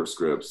color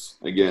scripts,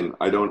 again,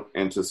 I don't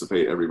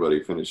anticipate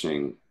everybody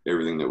finishing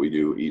everything that we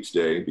do each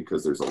day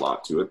because there's a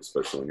lot to it,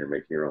 especially when you're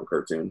making your own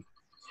cartoon.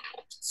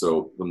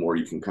 So the more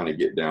you can kind of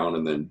get down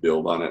and then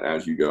build on it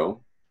as you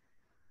go.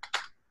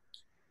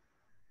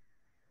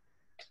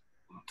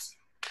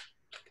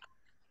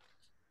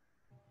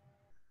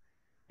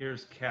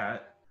 Here's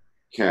Kat.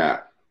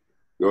 Kat.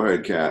 Go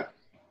ahead, Kat.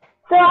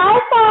 So I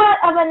thought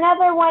of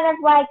another one of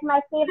like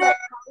my favorite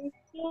color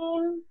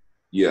schemes.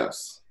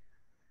 Yes.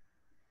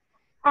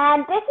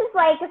 And this is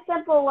like a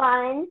simple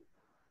one.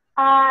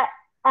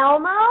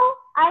 Elmo,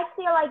 I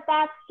feel like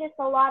that's just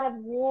a lot of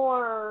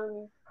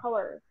warm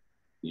colors.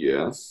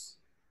 Yes.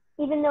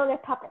 Even though they're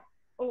puppets.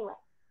 Anyway.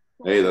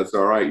 Hey, that's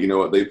all right. You know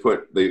what?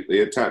 They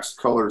attached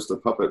colors to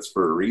puppets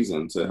for a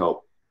reason, to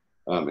help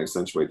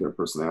accentuate their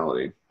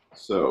personality.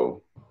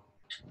 So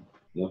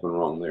nothing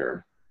wrong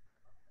there.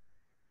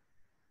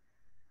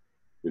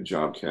 Good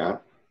job,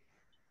 Kat.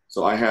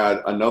 So I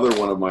had another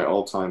one of my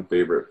all-time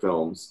favorite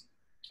films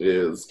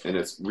and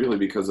it's really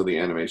because of the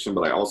animation,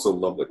 but I also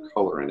love the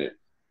color in it.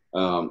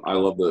 I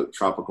love the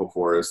tropical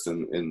forest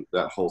and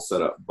that whole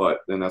setup. But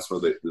then that's where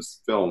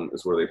this film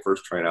is where they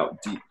first tried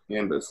out deep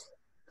canvas,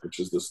 which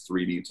is this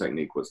 3D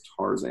technique, was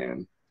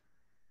Tarzan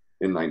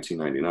in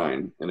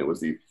 1999. And it was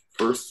the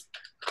first,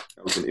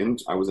 I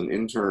was an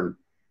intern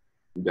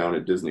down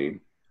at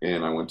Disney,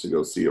 and I went to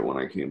go see it when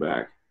I came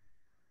back.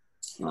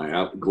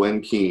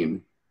 Glenn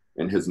Keane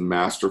and his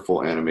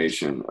masterful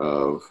animation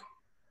of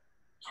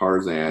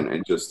Tarzan,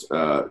 and just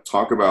when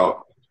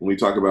we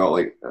talk about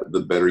like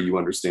the better you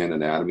understand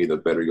anatomy, the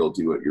better you'll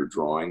do at your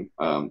drawing.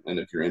 And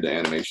if you're into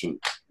animation,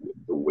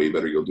 the way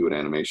better you'll do at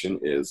animation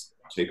is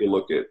take a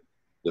look at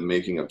the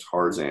making of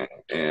Tarzan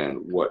and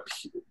what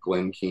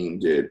Glenn Keane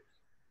did.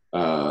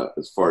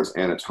 as far as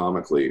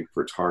anatomically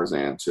for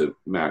Tarzan to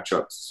match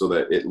up so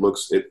that it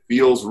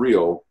feels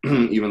real,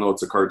 even though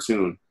it's a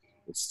cartoon.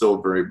 It's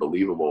still very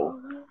believable.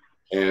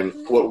 And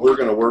what we're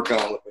going to work on,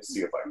 let me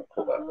see if I can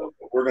pull that up.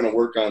 What we're going to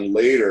work on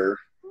later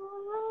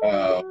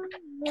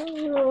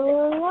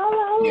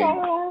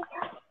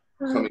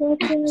coming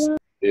weeks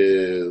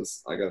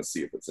is, I got to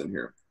see if it's in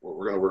here. What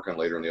we're going to work on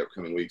later in the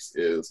upcoming weeks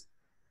is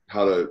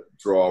how to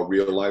draw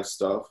real life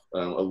stuff a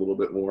little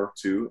bit more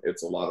too.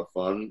 It's a lot of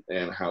fun,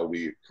 and how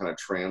we kind of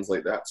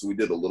translate that. So we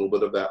did a little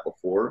bit of that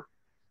before.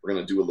 We're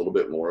going to do a little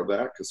bit more of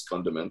that because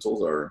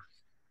fundamentals are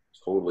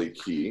totally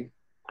key.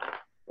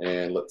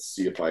 And let's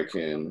see if I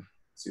can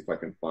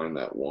find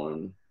that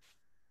one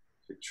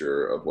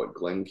picture of what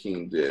Glenn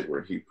Keane did,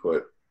 where he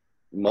put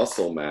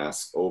muscle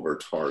mass over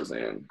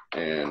Tarzan,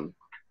 and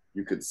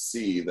you could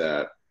see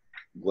that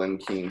Glenn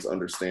Keane's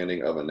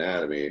understanding of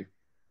anatomy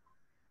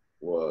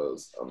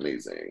was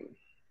amazing.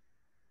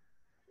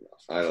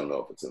 I don't know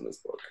if it's in this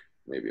book.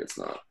 Maybe it's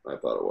not. I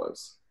thought it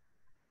was.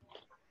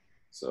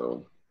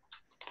 So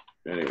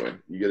anyway,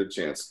 you get a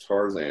chance.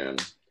 Tarzan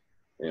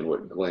and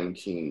what Glenn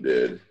Keane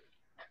did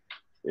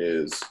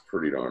is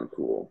pretty darn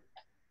cool.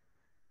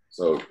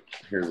 So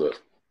here's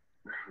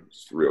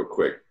just real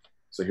quick.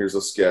 So here's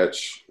a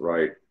sketch,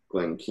 right?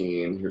 Glenn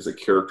Keane. Here's a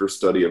character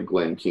study of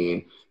Glenn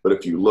Keane. But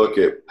if you look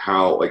at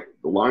how, like,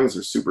 the lines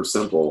are super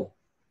simple,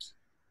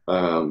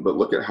 but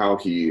look at how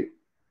he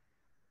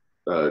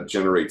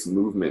generates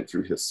movement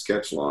through his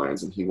sketch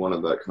lines, and he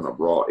wanted that kind of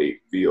raw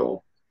ape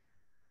feel.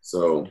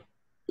 So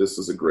this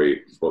is a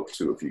great book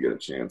too if you get a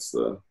chance.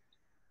 The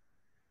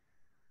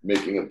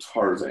Making of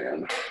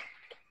Tarzan.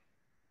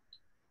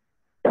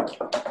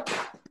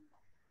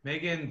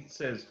 Megan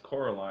says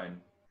Coraline.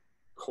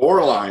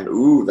 Coraline,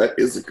 ooh, that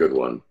is a good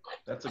one.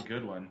 That's a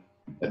good one.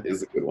 That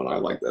is a good one. I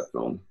like that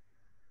film.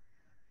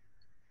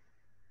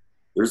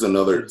 There's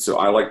another. So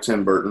I like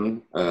Tim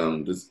Burton.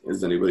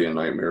 Is anybody a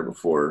Nightmare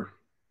Before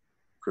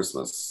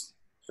Christmas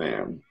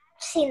fan?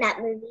 Seen that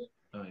movie.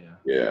 Oh yeah.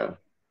 Yeah,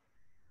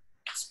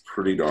 it's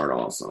pretty darn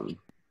awesome.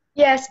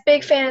 Yes,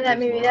 big fan of that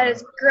movie. That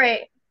is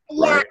great.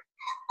 Yeah,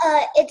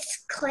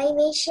 it's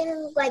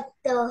claymation, like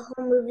the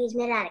whole movie's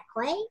made out of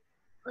clay.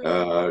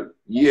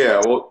 Yeah,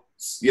 well,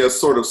 yeah,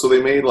 sort of. So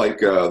they made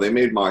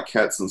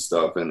maquettes and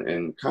stuff,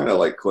 and kind of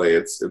like clay.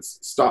 It's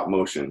stop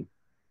motion.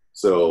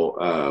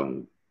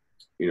 So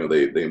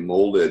they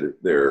molded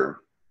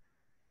their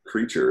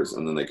creatures,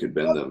 and then they could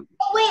bend them.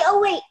 Oh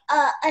wait.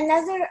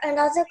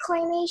 Another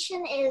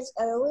claymation is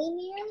Early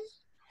Man.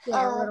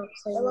 Yeah,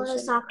 the one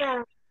with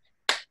soccer.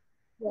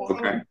 Yeah.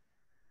 Okay.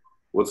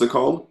 What's it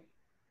called?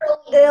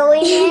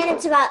 Early Man.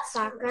 It's about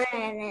soccer,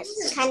 and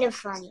it's kind of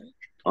funny.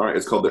 All right,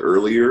 it's called The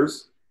Early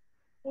Years.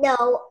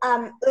 No,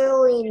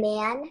 Early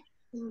Man.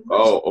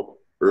 Oh,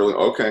 early.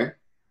 Okay.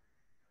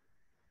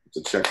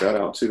 To check that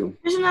out too.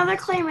 There's another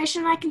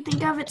claymation I can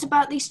think of. It's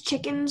about these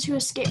chickens who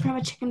escape from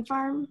a chicken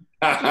farm.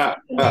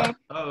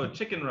 Oh,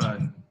 Chicken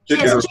Run.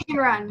 Yes, Chicken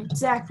Run,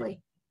 exactly.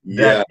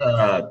 Yeah.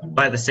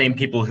 By the same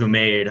people who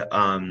made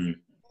the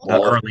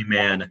Early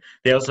Man.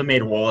 They also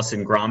made Wallace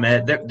and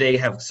Gromit. They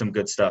have some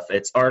good stuff.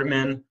 It's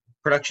Aardman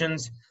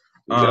Productions.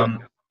 I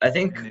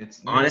think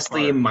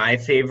honestly my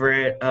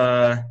favorite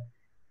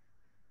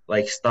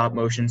like stop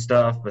motion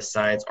stuff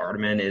besides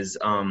Aardman is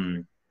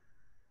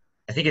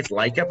I think it's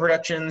Leica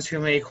Productions who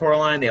made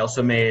Coraline. They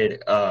also made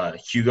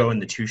Hugo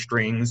and the Two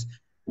Strings,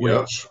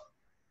 which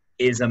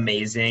is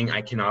amazing.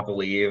 I cannot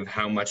believe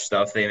how much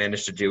stuff they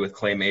managed to do with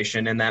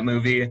claymation in that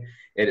movie.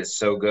 It is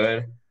so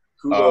good.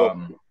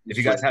 If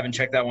you guys haven't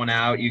checked that one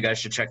out, you guys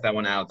should check that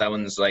one out. That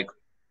one's like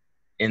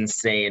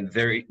insane.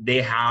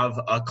 They have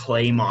a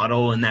clay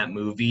model in that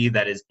movie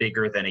that is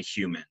bigger than a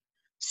human.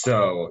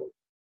 So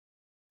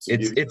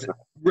it's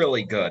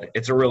really good.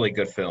 It's a really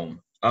good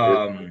film.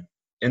 And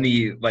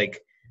the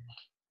like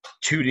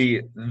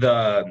 2D,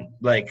 the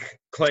like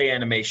clay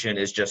animation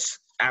is just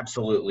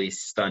absolutely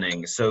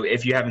stunning. So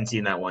if you haven't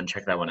seen that one,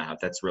 check that one out.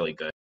 That's really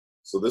good.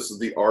 So this is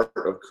The Art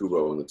of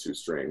Kubo and the Two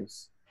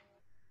Strings.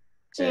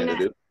 And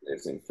it is an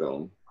amazing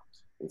film.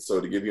 And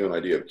so to give you an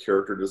idea of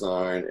character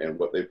design and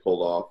what they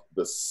pulled off,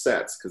 the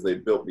sets, because they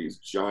built these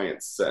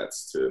giant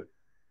sets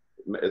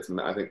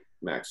I think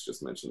Max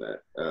just mentioned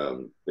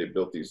that. They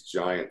built these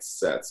giant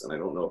sets, and I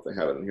don't know if they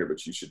have it in here,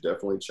 but you should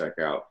definitely check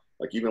out,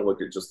 like even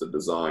look at just the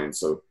design.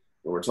 So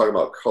when we're talking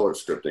about color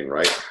scripting,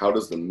 right? How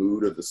does the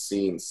mood of the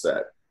scene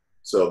set?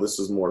 So this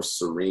is more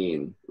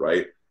serene,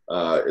 right?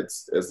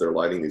 It's as they're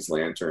lighting these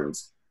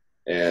lanterns,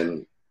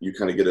 and you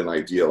kind of get an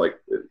idea, like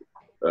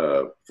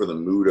for the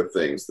mood of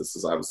things. This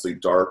is obviously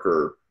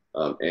darker.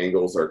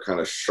 Angles are kind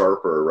of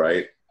sharper,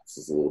 right? This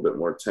is a little bit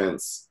more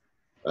tense.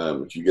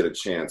 If you get a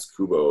chance,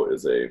 Kubo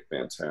is a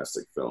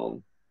fantastic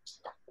film,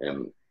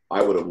 and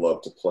I would have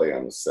loved to play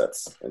on the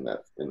sets in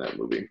that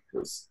movie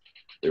because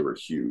they were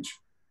huge.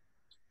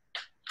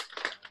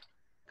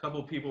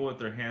 Couple people with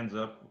their hands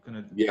up.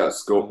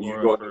 Yes, go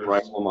ahead and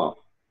write them up.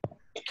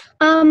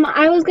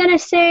 I was gonna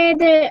say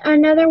that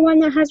another one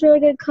that has really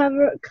good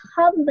colors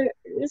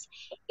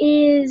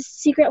is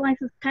Secret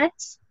Life of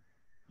Pets.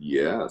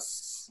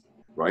 Yes.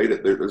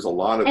 right? There's a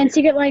lot of. And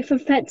Secret Life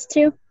of Pets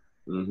too.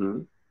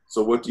 Mm-hmm.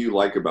 So what do you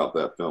like about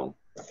that film?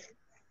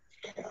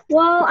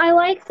 Well, I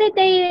like that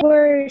they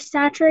were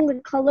saturating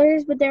the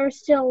colors, but they were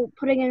still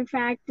putting in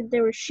fact that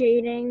they were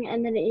shading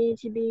and that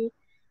it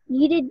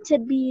needed to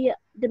be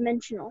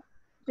dimensional,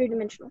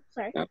 3-dimensional.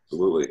 Sorry.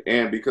 Absolutely,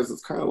 and because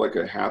it's kind of like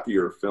a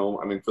happier film.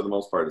 I mean, for the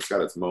most part, it's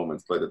got its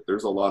moments, but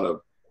there's a lot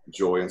of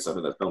joy and stuff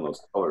in that film.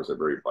 Those colors are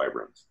very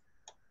vibrant.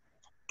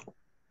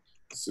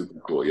 Super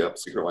cool. Yep,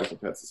 Secret Life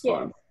of Pets is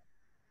fun.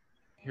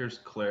 Here's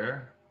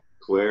Claire.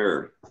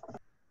 Claire.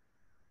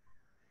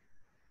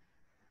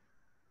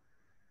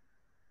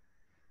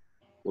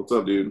 What's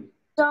up, dude?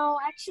 So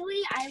actually,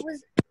 I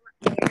was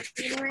right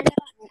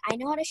now, and I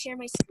know how to share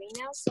my screen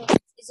now. So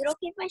is it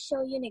okay if I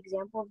show you an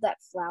example of that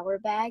flower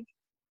bag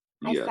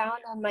I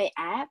found on my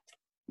app?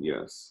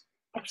 Yes.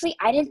 Actually,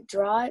 I didn't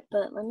draw it,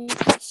 but let me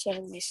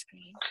share my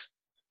screen.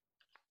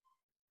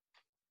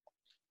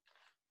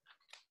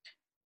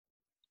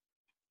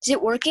 Is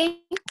it working?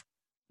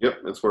 Yep,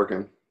 it's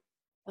working.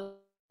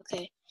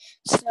 Okay.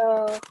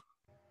 So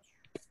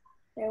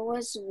there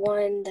was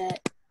one that,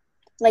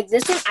 like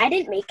this one, I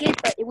didn't make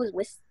it, but it was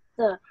with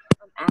the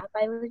app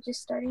I was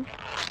just starting.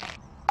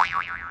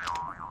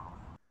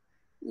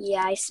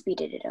 Yeah, I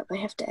speeded it up. I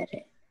have to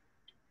edit.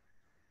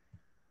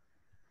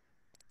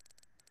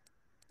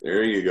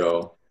 There you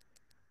go.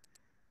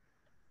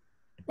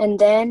 And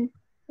then,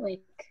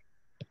 like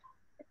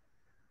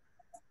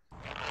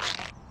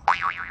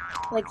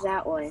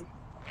that one.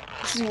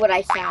 This is what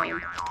I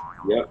found.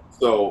 Yep.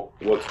 So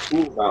what's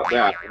cool about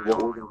that, and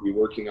what we're going to be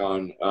working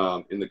on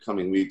in the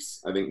coming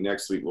weeks, I think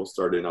next week we'll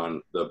start in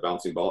on the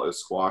bouncing ball, is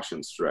squash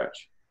and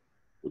stretch,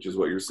 which is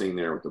what you're seeing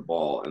there with the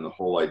ball, and the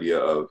whole idea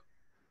of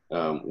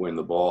when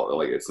the ball,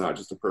 like it's not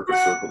just a perfect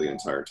circle the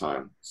entire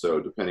time. So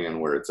depending on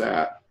where it's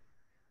at,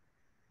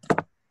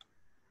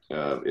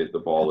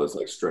 the ball is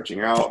like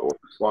stretching out or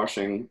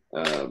squashing,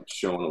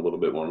 showing a little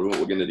bit more movement.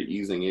 We'll get into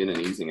easing in and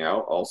easing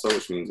out also,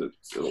 which means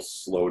it'll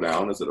slow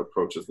down as it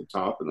approaches the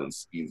top and then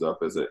speeds up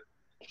as it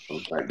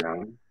comes back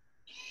down.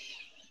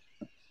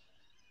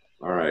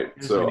 All right.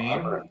 Here's So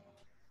Amin.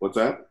 what's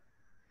that?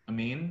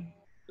 Amin.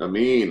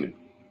 Amin.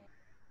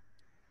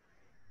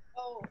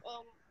 Oh,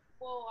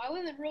 well, I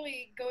wasn't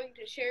really going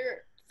to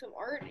share some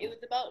art. It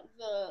was about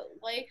the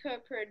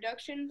Leica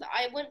Productions.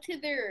 I went to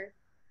their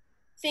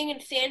thing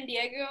in San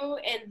Diego,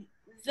 and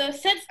the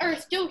sets are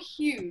still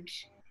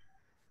huge.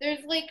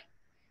 There's like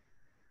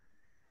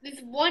this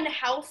one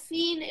house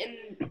scene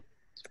in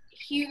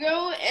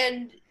Hugo,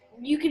 and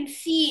you can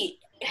see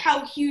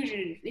how huge it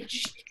is. It's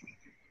just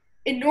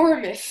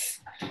enormous.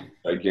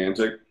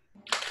 Gigantic.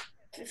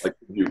 Like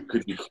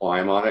could you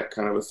climb on it,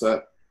 kind of a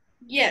set?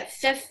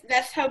 Yes,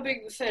 that's how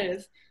big the set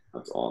is.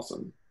 That's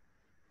awesome.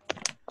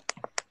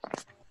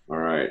 All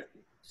right.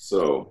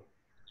 So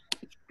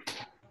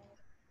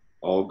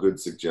all good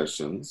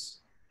suggestions.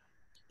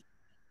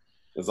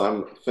 As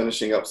I'm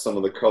finishing up some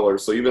of the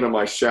colors, so even in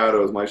my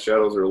shadows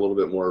are a little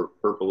bit more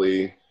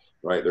purpley,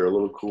 right? They're a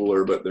little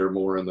cooler, but they're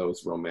more in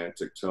those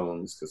romantic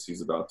tones because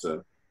he's about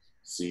to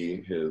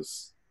see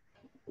his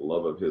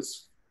love of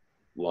his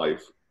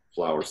life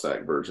flower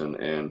sack version,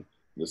 and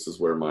this is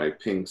where my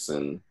pinks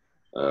and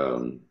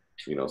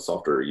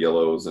softer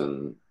yellows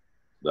and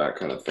that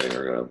kind of thing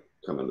are going to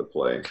come into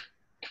play.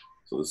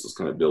 So this is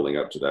kind of building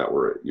up to that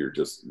where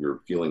you're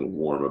feeling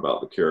warm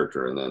about the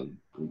character, and then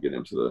you get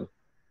into the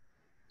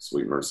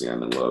sweet mercy,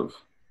 I'm in love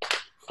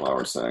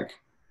flower sack.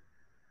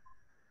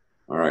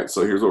 All right,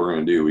 so here's what we're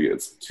going to do.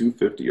 It's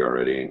 2:50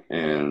 already,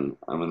 and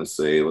I'm going to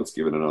say let's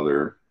give it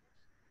another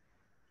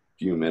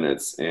few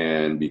minutes.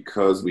 And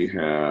because we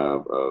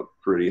have a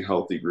pretty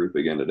healthy group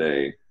again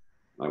today,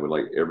 I would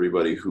like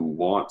everybody who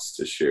wants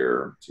to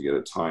share to get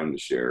a time to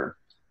share.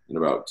 In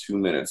about 2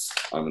 minutes,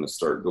 I'm going to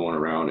start going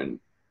around and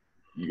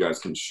you guys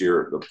can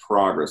share the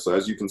progress. So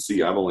as you can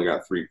see, I've only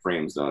got 3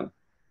 frames done,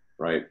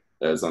 right?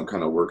 As I'm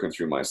kind of working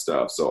through my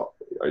stuff. So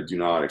I do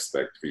not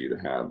expect for you to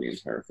have the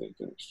entire thing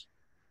finished.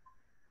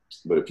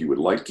 But if you would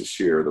like to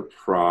share the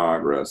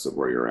progress of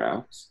where you're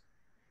at,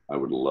 I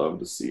would love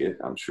to see it.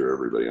 I'm sure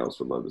everybody else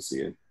would love to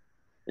see it.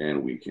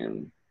 And we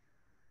can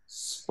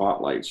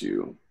spotlight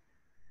you.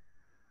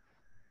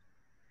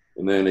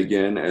 And then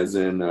again, as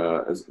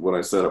what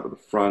I set up at the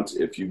front,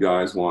 if you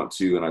guys want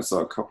to, and I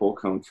saw a couple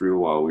come through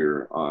while we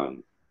were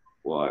on,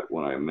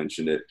 when I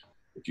mentioned it,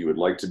 if you would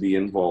like to be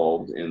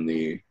involved in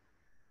the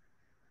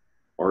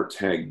art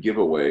tag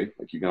giveaway,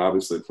 like you can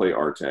obviously play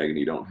art tag and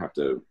you don't have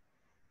to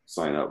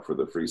sign up for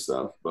the free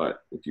stuff,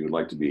 but if you would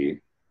like to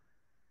be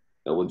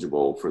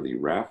eligible for the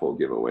raffle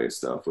giveaway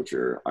stuff,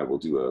 I will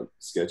do a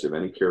sketch of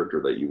any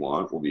character that you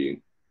want, will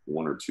be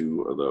 1 or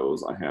 2 of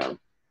those. I have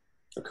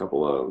a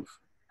couple of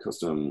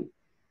custom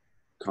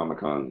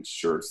Comic-Con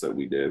shirts that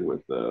we did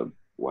with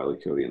Wile E.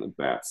 Coyote in the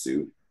bat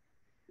suit,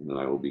 and then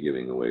I will be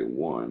giving away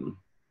 1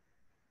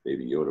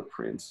 Baby Yoda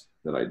print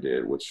that I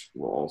did, which I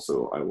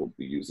will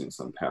be using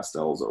some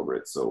pastels over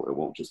it, so it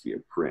won't just be a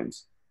print.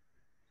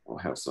 I'll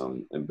have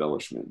some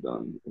embellishment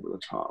done over the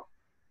top.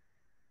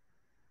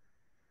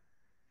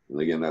 And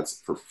again,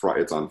 that's for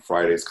it's on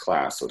Friday's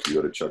class. So if you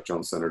go to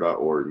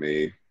chuckjonescenter.org,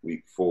 May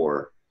week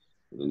 4,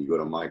 and then you go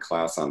to my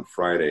class on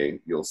Friday,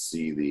 you'll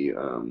see the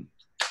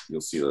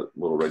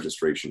little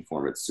registration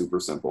form. It's super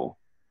simple.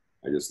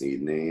 I just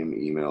need name,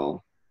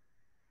 email,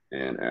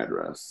 and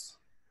address.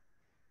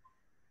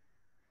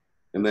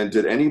 And then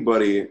did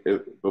anybody,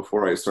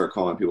 before I start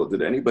calling people,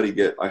 did anybody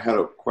get, I had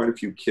quite a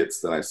few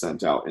kits that I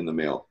sent out in the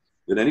mail.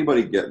 Did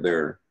anybody get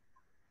their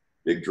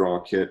big draw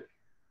kit?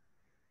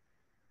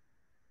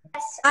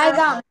 Yes, I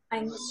got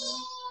mine.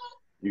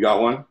 You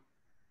got one?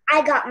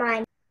 I got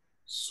mine.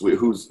 Sweet.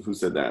 Who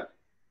said that?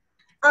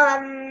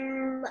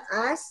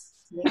 Us.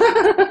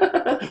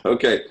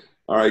 Okay.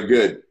 All right,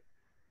 good.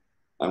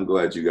 I'm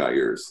glad you got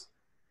yours.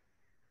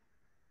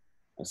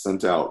 I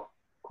sent out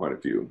quite a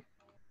few.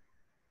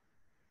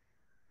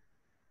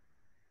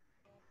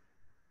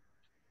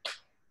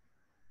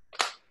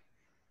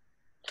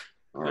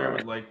 All Claire right.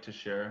 would like to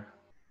share.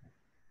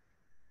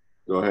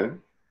 Go ahead.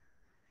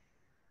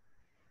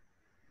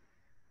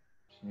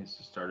 She needs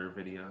to start her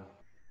video.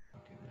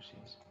 Okay, there she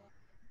is.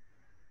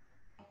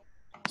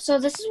 So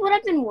this is what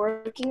I've been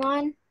working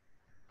on.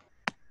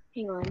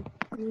 Hang on,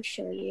 let me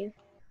show you.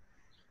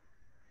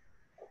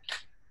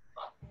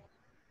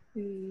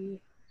 Okay,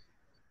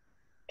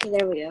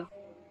 there we go.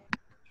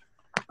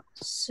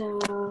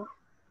 So,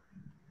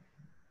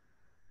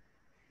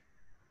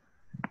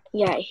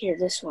 yeah, here,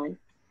 this one.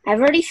 I've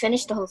already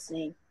finished the whole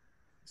thing.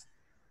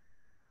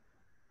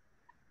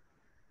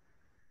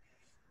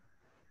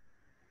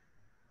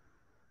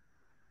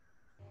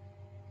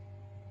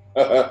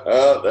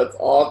 That's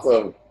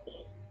awesome.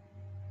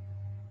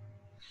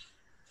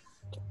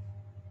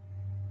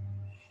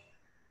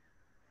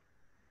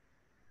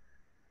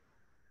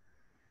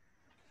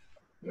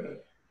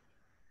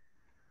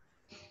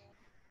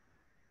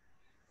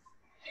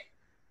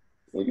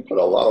 Well, you put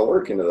a lot of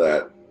work into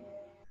that.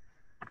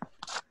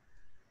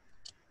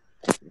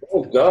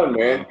 Well done,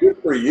 man. Good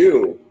for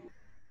you.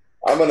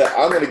 I'm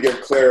gonna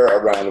give Claire a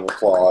round of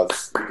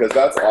applause because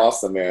that's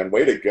awesome, man.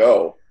 Way to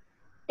go.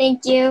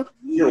 Thank you.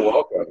 You're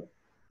welcome.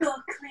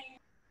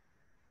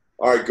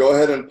 All right, go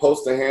ahead and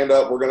post a hand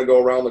up. We're gonna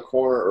go around the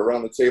corner,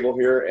 around the table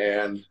here,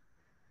 and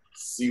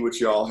see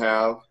what y'all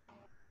have.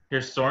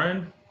 Here's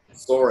Soren.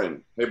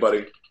 Soren, hey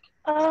buddy.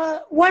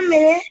 1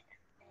 minute.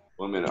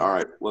 1 minute. All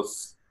right,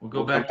 We'll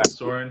go back to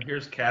Soren.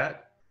 Here's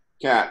Kat.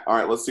 Kat, all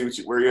right, let's see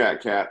where you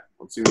at, Kat.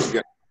 Let's see what you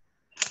got.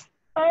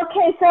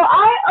 Okay, so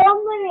I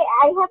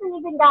haven't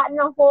even gotten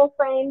the whole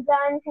frame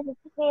done because it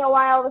took me a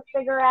while to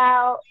figure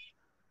out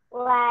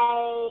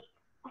like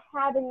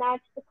how to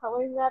match the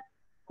colors up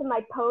to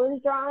my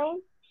pose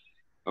drawing.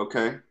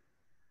 Okay.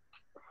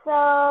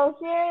 So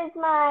here's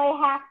my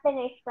half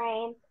finished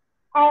frame,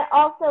 and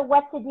also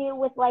what to do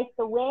with like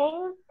the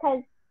wings,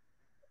 because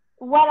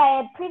what I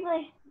had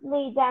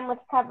previously done with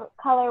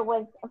color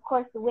was, of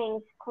course, the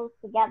wings close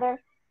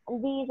together,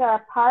 and these are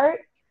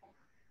apart.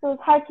 So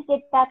it's hard to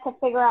get that to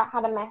figure out how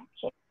to match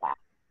it that.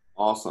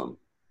 Awesome.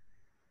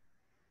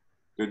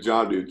 Good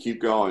job, dude.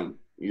 Keep going.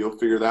 You'll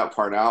figure that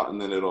part out, and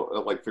then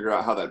it'll like figure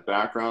out how that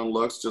background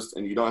looks.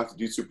 And you don't have to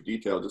do super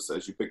detail, just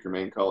as you pick your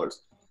main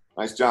colors.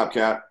 Nice job,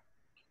 Kat.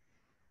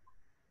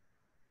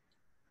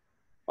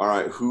 All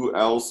right, who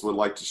else would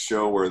like to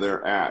show where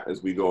they're at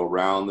as we go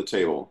around the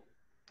table?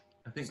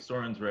 I think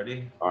Soren's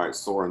ready. All right,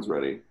 Soren's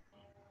ready.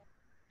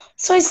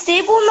 So I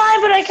stapled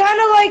mine, but I kind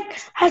of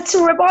like had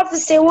to rip off the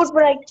staples,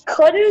 but I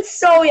couldn't.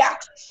 So yeah.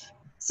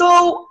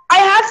 So I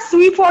have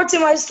 3 parts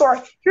in my story.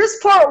 Here's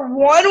part 1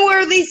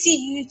 where they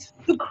see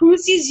the crew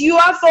sees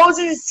UFOs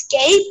and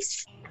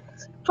escapes,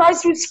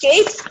 tries to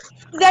escape.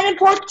 Then in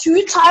part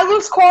 2,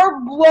 Tyler's car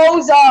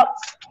blows up,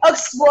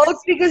 explodes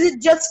because it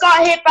just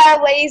got hit by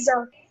a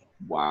laser.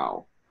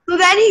 Wow. So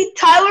then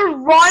Tyler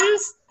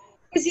runs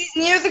because he's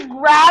near the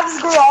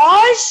Grav's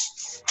garage.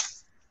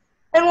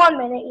 In 1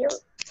 minute here.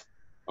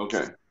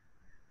 Okay.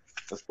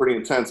 That's pretty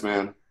intense,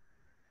 man.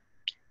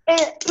 And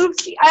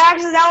oopsie, I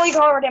accidentally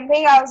colored him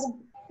pink. I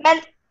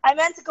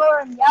meant to color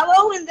him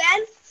yellow, and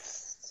then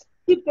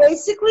he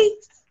basically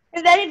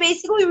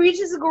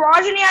reaches the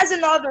garage and he has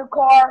another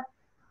car.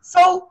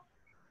 So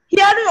he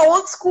had an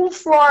old school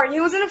Ferrari. He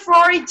was in a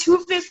Ferrari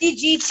 250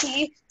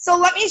 GT. So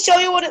let me show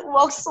you what it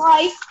looks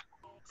like.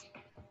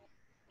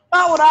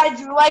 Not what I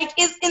do. Like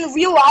in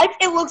real life,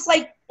 it looks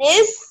like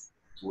this.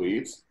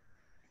 Sweet.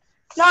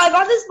 Now, I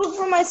got this book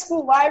from my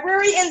school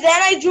library, and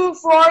then I drew a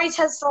Ferrari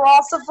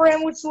Testarossa for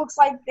him, which looks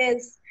like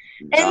this.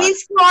 And it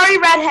means Ferrari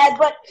redhead,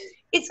 but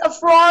it's a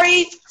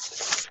Ferrari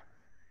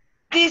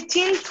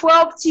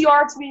 1512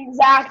 TR to be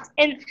exact.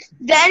 And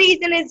then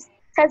he's in his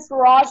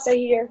Testarossa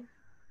here.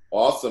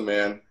 Awesome,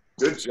 man.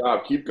 Good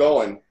job. Keep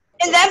going.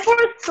 And then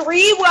part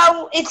 3,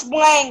 well, it's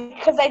blank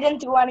because I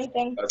didn't do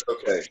anything. That's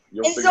okay.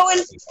 And so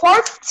in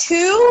part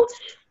 2,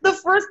 the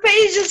first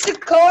page is to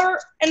color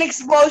an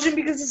explosion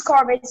because his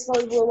car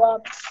basically blew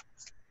up.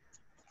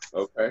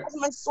 Okay. That's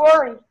my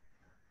story.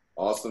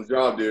 Awesome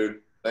job,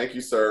 dude. Thank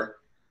you, sir.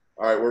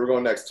 All right, where are we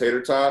going next?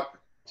 Tater Tot?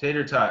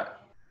 Tater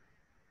Tot.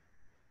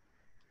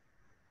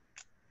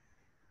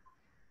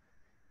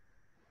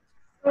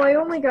 Well, I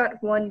only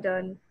got one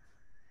done.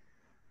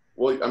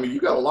 Well, I mean, you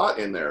got a lot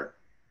in there.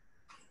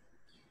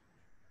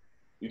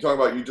 You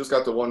talking about you just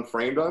got the one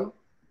frame done?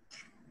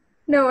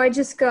 No, I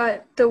just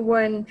got the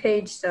one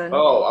page done.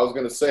 Oh, I was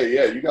gonna say,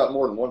 yeah, you got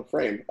more than one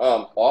frame.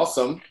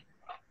 Awesome.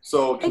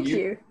 So can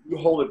you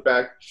hold it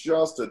back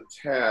just a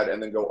tad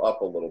and then go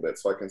up a little bit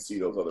so I can see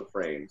those other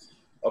frames?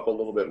 Up a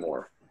little bit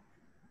more.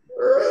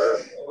 A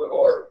little bit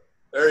more.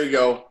 There you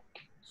go.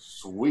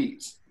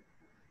 Sweet.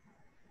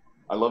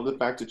 I love the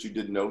fact that you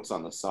did notes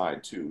on the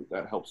side too.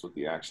 That helps with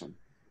the action.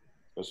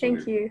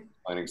 Thank you.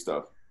 Planning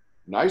stuff.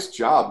 Nice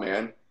job,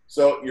 man.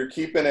 So you're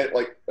keeping it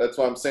like, that's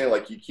what I'm saying,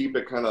 like you keep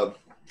it kind of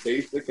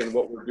basic in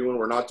what we're doing.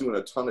 We're not doing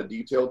a ton of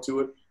detail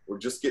to it. We're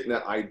just getting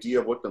that idea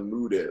of what the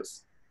mood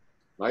is.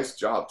 Nice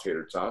job,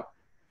 Tater Tot.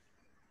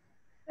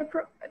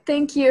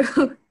 Thank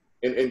you.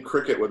 In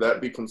cricket, would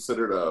that be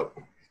considered a,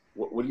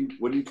 what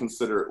do you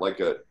consider, like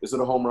a, is it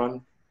a home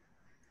run?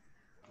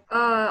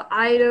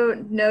 I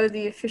don't know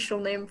the official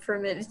name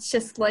from it. It's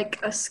just like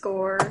a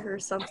score or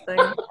something.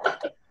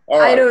 All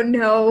right. I don't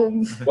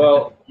know.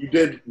 Well, you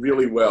did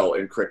really well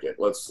in cricket.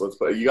 Let's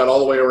play. You got all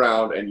the way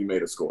around and you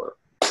made a score.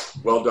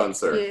 Well done,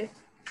 sir. Yeah.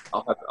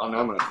 I'm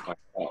gonna find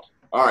out.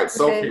 All right,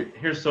 Sophie.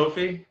 Here's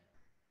Sophie.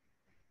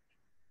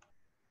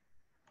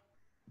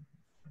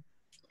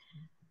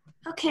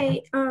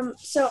 Okay,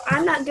 so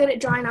I'm not good at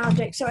drawing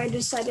objects, so I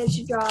decided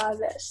to draw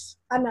this.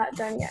 I'm not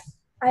done yet.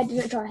 I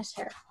didn't draw his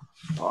hair.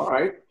 All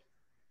right.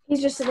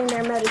 He's just sitting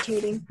there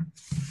meditating.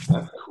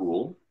 That's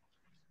cool.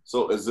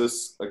 So is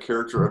this a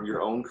character of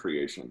your own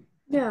creation?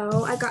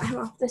 No, I got him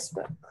off this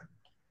book.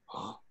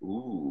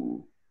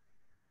 Ooh.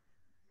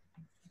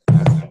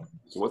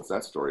 So what's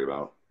that story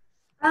about?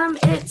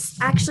 It's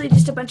actually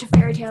just a bunch of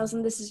fairy tales,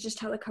 and this is just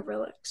how the cover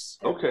looks.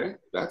 Okay,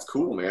 that's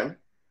cool, man.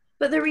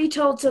 But they're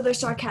retold, so they're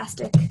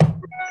sarcastic.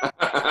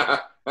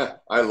 I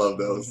love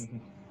those.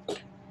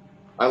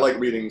 I like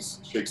reading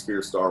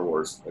Shakespeare's Star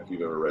Wars, if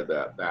you've ever read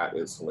that. That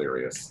is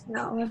hilarious.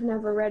 No, I've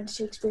never read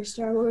Shakespeare's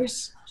Star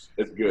Wars.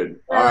 It's good.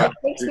 All right.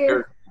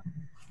 Shakespeare.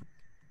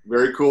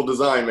 Very cool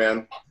design,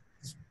 man.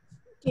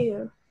 Thank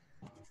you.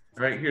 All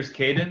right, here's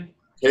Caden.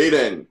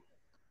 Caden.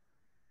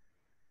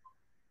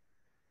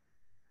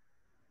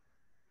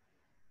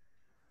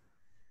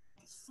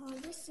 So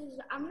this is,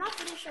 I'm not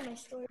finished on my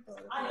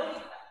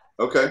storyboard.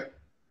 Okay.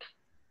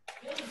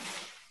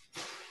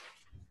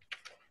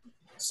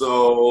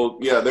 So,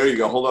 yeah, there you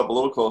go. Hold up a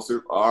little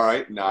closer. All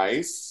right,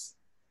 nice.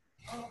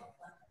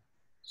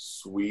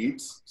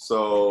 Sweet.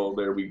 So,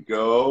 there we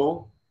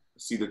go.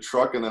 See the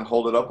truck and then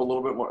hold it up a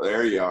little bit more.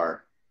 There you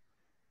are.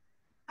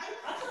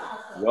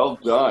 Well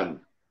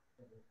done.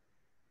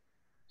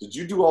 Did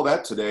you do all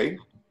that today?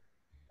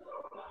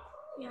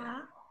 Yeah.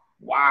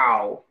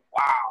 Wow.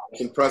 Wow.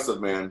 That's impressive,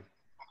 man.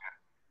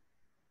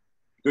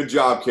 Good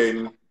job,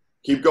 Caden.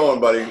 Keep going,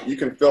 buddy. You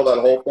can fill that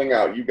whole thing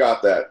out. You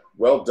got that.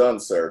 Well done,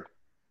 sir.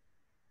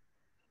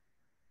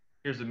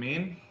 Here's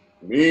Amin.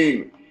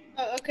 Amin.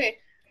 Oh, okay.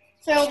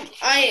 So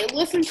I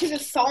listened to the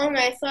song and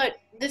I thought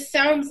this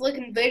sounds like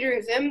Invader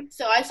Zim.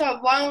 So I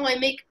thought, why don't I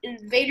make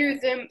Invader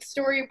Zim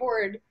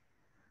storyboard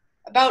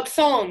about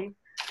song?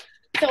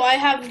 So I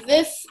have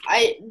this.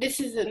 This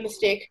is a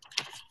mistake.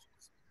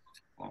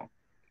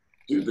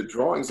 Dude, the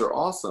drawings are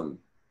awesome.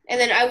 And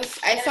then I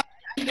saw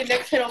the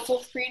next panel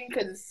full screen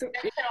because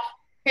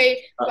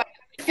okay,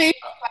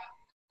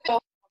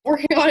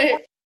 working on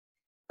it.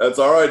 That's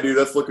all right, dude.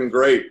 That's looking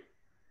great.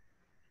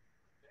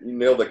 You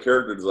nailed the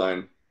character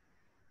design.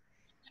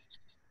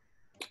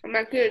 I'm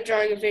not good at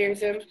drawing Invader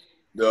Zim.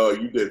 No,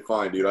 you did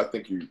fine, dude. I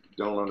think you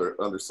don't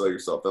undersell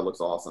yourself. That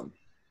looks awesome.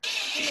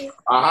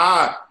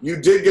 Aha!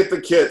 You did get the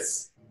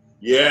kits.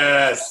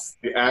 Yes!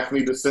 The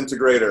Acme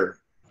Disintegrator.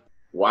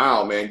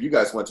 Wow, man. You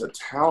guys went to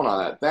town on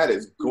that. That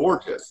is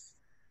gorgeous.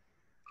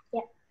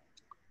 Yeah.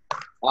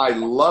 I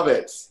love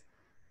it.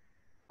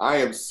 I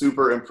am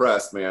super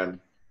impressed,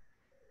 man.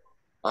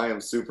 I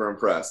am super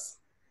impressed.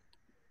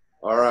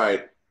 All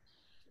right.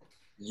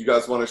 You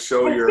guys want to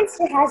show your... My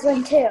sister has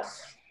one too.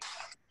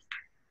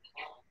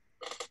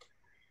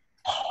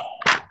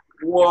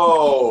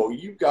 Whoa,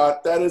 you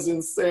got, that is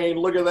insane.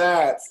 Look at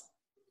that.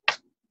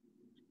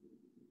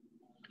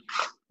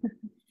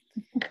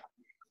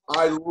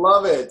 I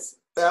love it.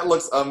 That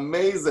looks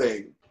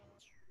amazing.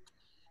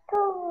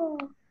 Cool.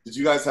 Did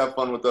you guys have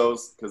fun with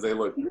those? Because they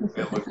look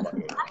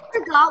fun. I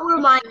forgot where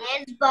mine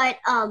is, but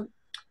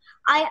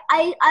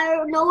I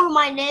don't know where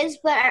mine is,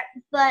 but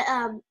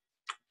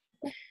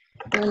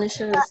You want to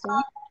show us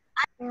that?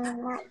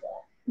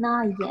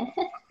 Not yet.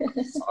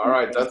 All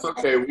right, that's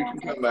okay. We can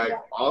come back.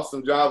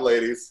 Awesome job,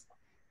 ladies.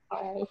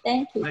 All right,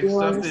 thank you. Next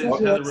up is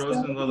Heather Rose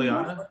and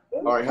Liliana.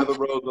 All right, Heather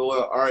Rose.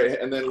 All right,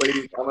 and then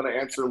ladies, I'm going to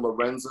answer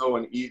Lorenzo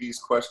and Evie's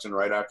question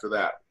right after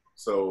that.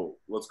 So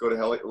let's go to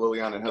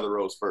Liliana and Heather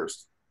Rose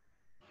first.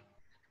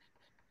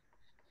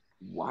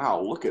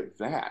 Wow, look at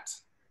that.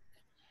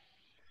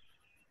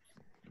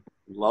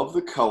 Love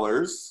the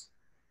colors.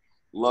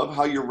 Love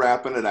how you're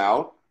wrapping it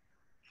out.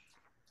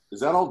 Is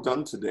that all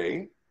done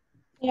today?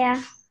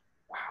 yeah.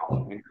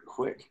 Wow, man, you're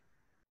quick.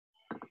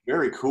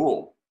 Very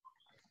cool.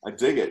 I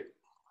dig it.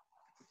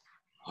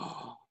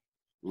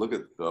 Look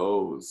at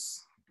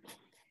those.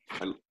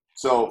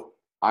 So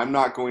I'm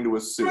not going to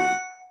assume.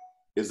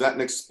 Is that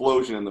an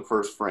explosion in the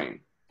first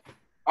frame?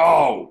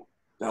 Oh,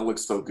 that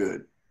looks so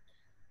good.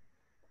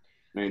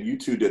 Man, you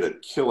two did a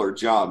killer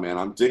job, man.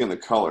 I'm digging the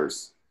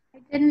colors. I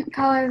didn't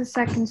color the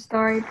second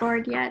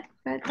storyboard yet,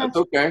 but That's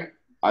okay.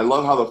 I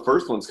love how the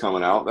first one's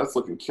coming out. That's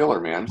looking killer,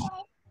 man.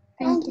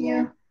 Thank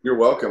you. You're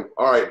welcome.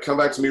 All right, come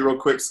back to me real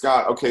quick,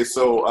 Scott. Okay,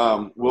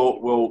 so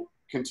we'll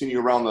continue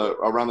around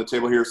the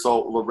table here.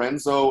 So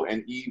Lorenzo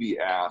and Evie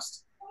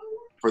asked,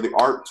 for the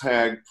art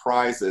tag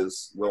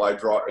prizes, will I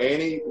draw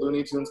any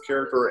Looney Tunes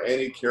character or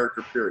any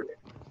character period?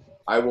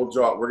 I will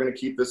draw. We're going to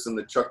keep this in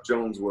the Chuck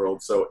Jones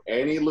world. So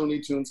any Looney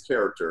Tunes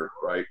character,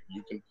 right,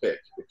 you can pick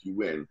if you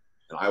win,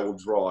 and I will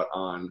draw it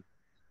on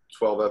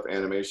 12F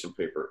animation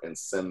paper and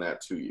send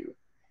that to you.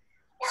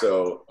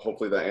 So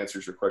hopefully that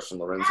answers your question,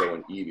 Lorenzo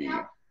and Evie.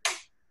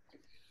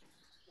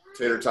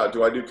 Tater Tot,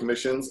 do I do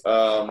commissions?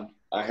 I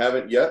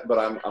haven't yet, but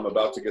I'm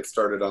about to get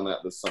started on that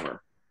this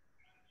summer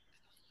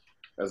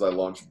as I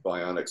launch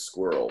Bionic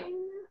Squirrel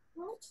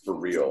for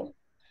real.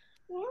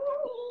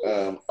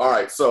 All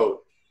right,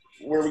 so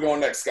where are we going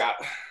next, Scott?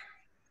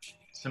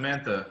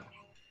 Samantha.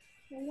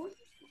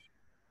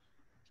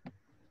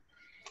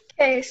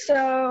 Okay,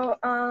 so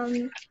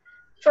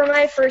for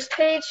my first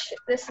page,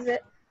 this is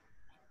it.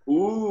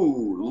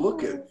 Ooh,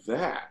 look at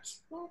that.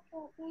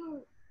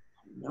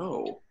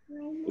 No.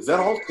 Is that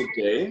all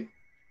today?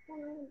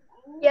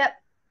 Yep.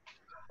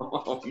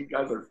 Oh, you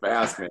guys are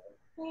fast, man.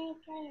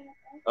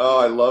 Oh,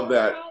 I love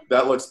that.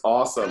 That looks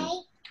awesome.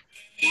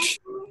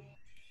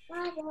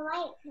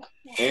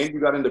 And you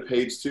got into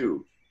page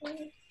 2.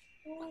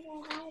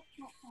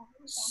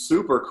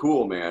 Super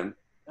cool, man.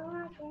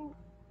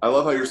 I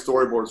love how your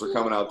storyboards are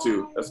coming out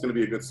too. That's going to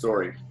be a good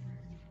story.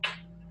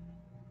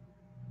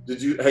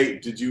 Did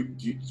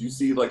you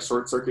see like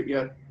Short Circuit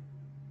yet?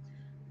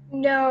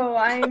 No,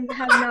 I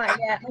have not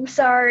yet. I'm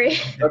sorry.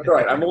 That's all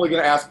right. I'm only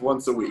going to ask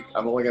once a week.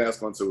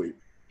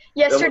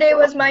 Yesterday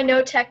was my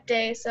no tech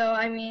day, so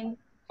I mean.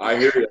 I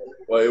hear you.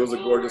 Well, it was a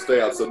gorgeous day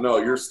out. So no,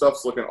 your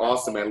stuff's looking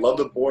awesome, man. Love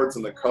the boards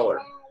and the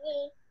color.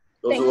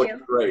 Those are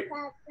looking great.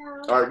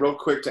 All right, real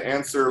quick to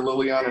answer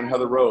Lillian and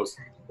Heather Rose.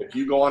 If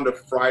you go on to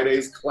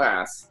Friday's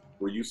class,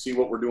 where you see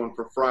what we're doing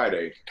for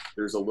Friday,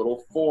 there's a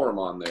little form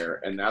on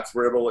there, and that's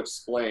where it'll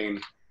explain.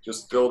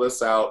 Just fill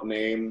this out,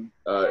 name,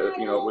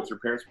 with your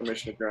parents'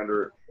 permission if you're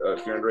under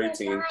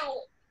 18,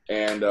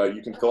 and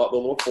you can fill out the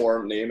little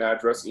form, name,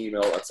 address,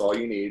 email. That's all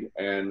you need,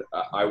 and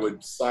I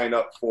would sign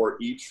up for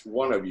each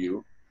one of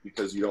you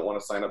because you don't want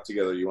to sign up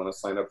together. You want to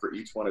sign up for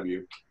each one of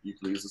you. You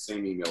can use the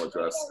same email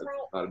address. It's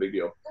not a big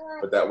deal,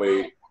 but that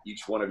way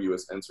each one of you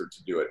is entered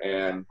to do it.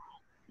 And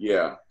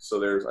yeah,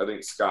 so I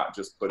think Scott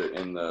just put it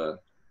in the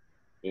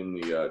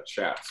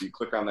chat. So you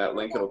click on that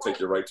link, it'll take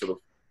you right to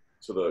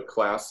the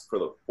class for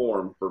the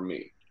form for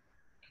me.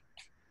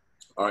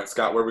 All right,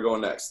 Scott, where are we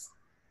going next?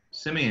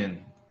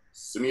 Simeon.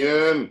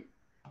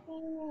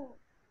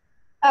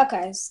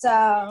 Okay,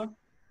 so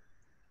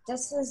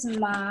this is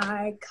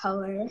my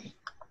color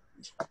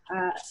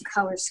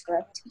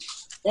script.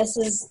 This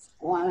is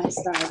one I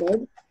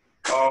started.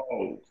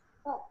 Oh,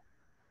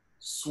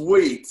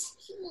 sweet.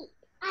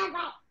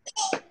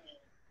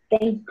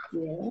 Thank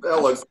you.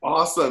 That looks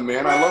awesome,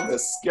 man. I love the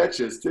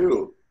sketches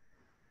too.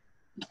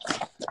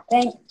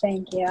 Thank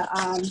you.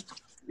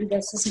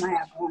 This is my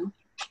other one.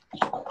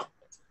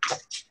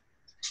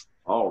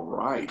 All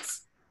right.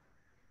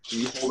 Can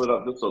you hold it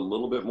up just a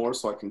little bit more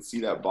so I can see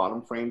that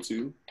bottom frame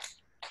too?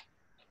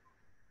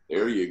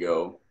 There you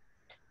go.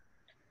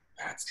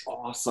 That's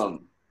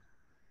awesome.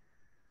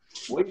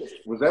 Wait,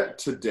 was that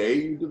today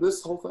you did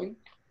this whole thing?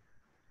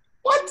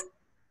 What?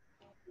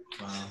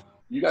 Wow.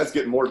 You guys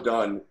get more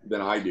done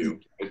than I do.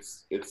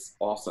 It's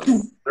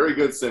awesome. Very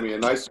good, Simeon.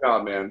 Nice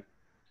job, man.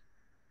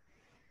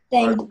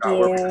 Thank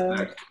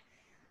you.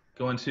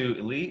 Going to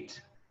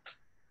Elite.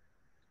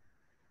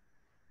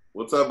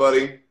 What's up,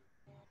 buddy?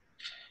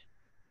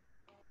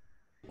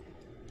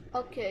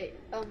 Okay,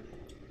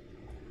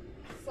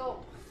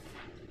 so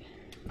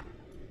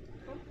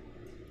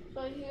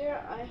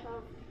here I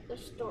have the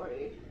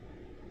story.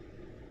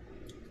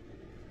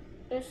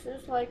 This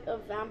is like a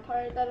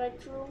vampire that I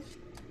drew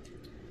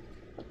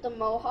with the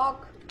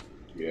mohawk.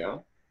 Yeah.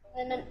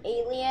 And an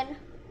alien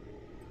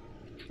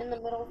in the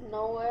middle of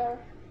nowhere.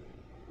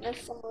 And a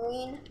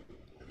submarine.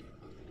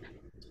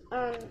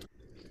 And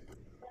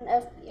an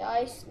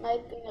FBI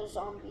sniping a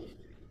zombie.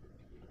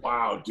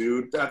 Wow,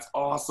 dude, that's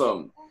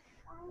awesome.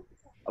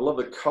 I love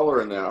the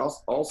color in that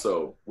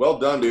also. Well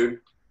done, dude.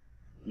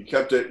 You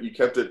kept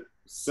it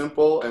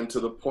simple and to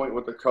the point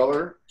with the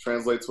color.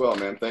 Translates well,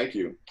 man. Thank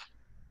you.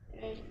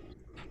 Okay.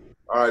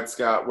 All right,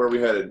 Scott, where are we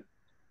headed?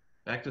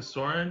 Back to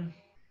Soren.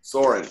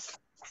 Soren.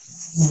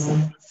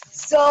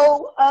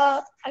 So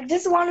I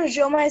just want to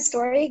show my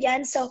story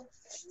again. So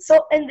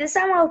and this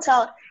time I'll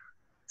tell it.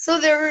 So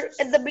there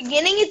at the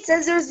beginning it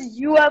says there's a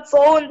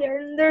UFO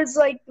and there's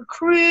like the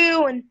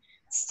crew and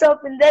stuff,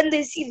 and then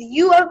they see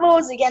the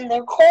UFOs again,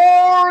 their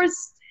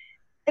cars,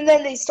 and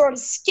then they start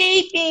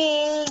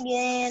escaping,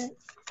 and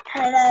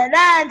And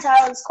then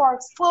Tyler's car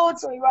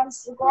explodes, so he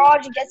runs to the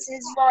garage and gets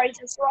his Ferrari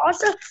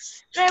Testarossa.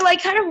 And I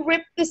like kind of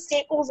rip the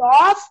staples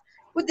off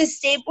with the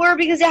stapler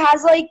because it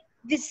has like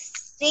this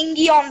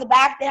thingy on the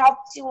back that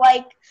helps you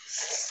like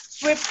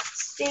rip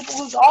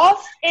staples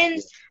off.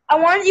 And I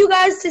wanted you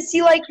guys to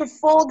see like the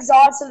full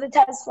exhaust of the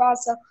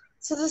Testarossa.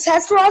 So the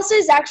Testarossa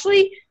is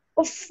actually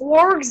a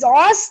 4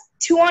 exhaust,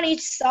 2 on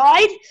each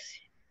side.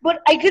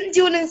 But I couldn't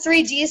do it in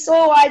 3D,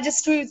 so I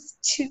just threw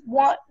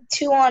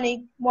two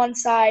on one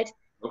side.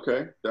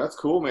 Okay, that's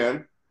cool,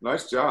 man.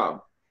 Nice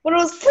job. But it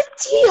was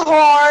pretty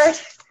hard.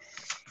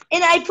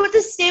 And I put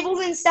the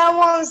staples instead of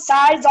on the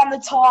sides on the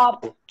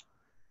top.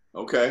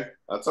 Okay,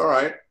 that's all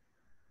right.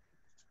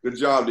 Good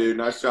job, dude.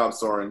 Nice job,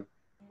 Soren.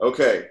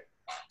 Okay,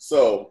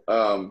 so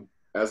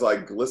as I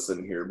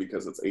glisten here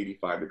because it's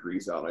 85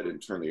 degrees out and I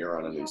didn't turn the air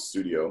on in the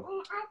studio,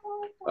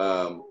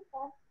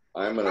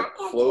 I'm going to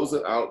close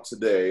it out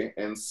today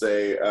and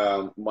say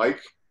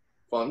Mike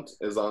Funt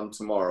is on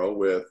tomorrow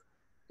with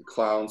the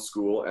Clown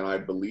School, and I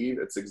believe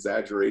it's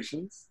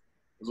Exaggerations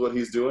is what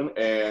he's doing.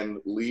 And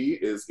Lee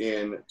is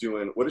in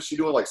doing, what is she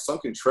doing? Like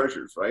Sunken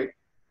Treasures, right?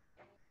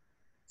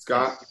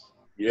 Scott?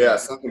 Yeah,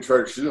 Sunken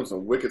Treasures. She's doing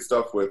some wicked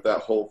stuff with that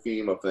whole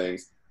theme of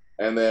things.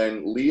 And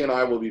then Lee and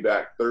I will be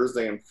back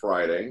Thursday and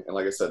Friday. And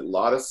like I said,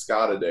 Lotta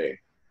Scotta Day.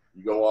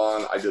 You go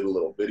on, I did a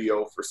little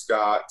video for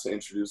Scott to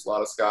introduce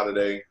Lotta Scotta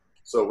Day.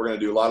 So we're going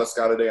to do Lotta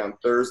Scotta Day on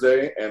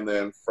Thursday, and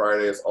then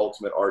Friday is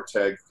Ultimate Art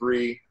Tag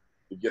 3.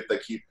 You get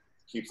that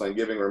keeps on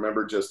giving.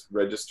 Remember, just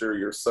register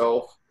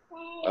yourself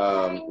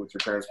with your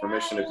parents'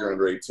 permission if you're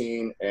under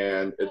 18,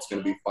 and it's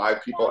going to be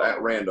 5 people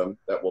at random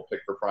that will pick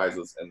for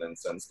prizes and then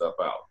send stuff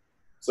out.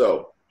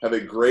 So have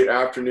a great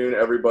afternoon,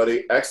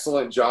 everybody.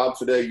 Excellent job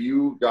today.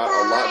 You got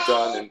a lot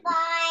done. And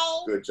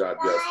good job.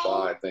 Yes,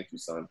 bye. Thank you,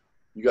 son.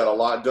 You got a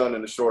lot done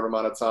in a short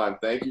amount of time.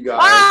 Thank you, guys.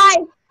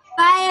 Bye.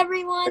 Bye,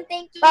 everyone.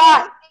 Thank you.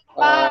 Bye.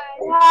 Bye.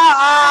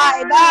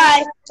 Bye.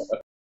 Bye.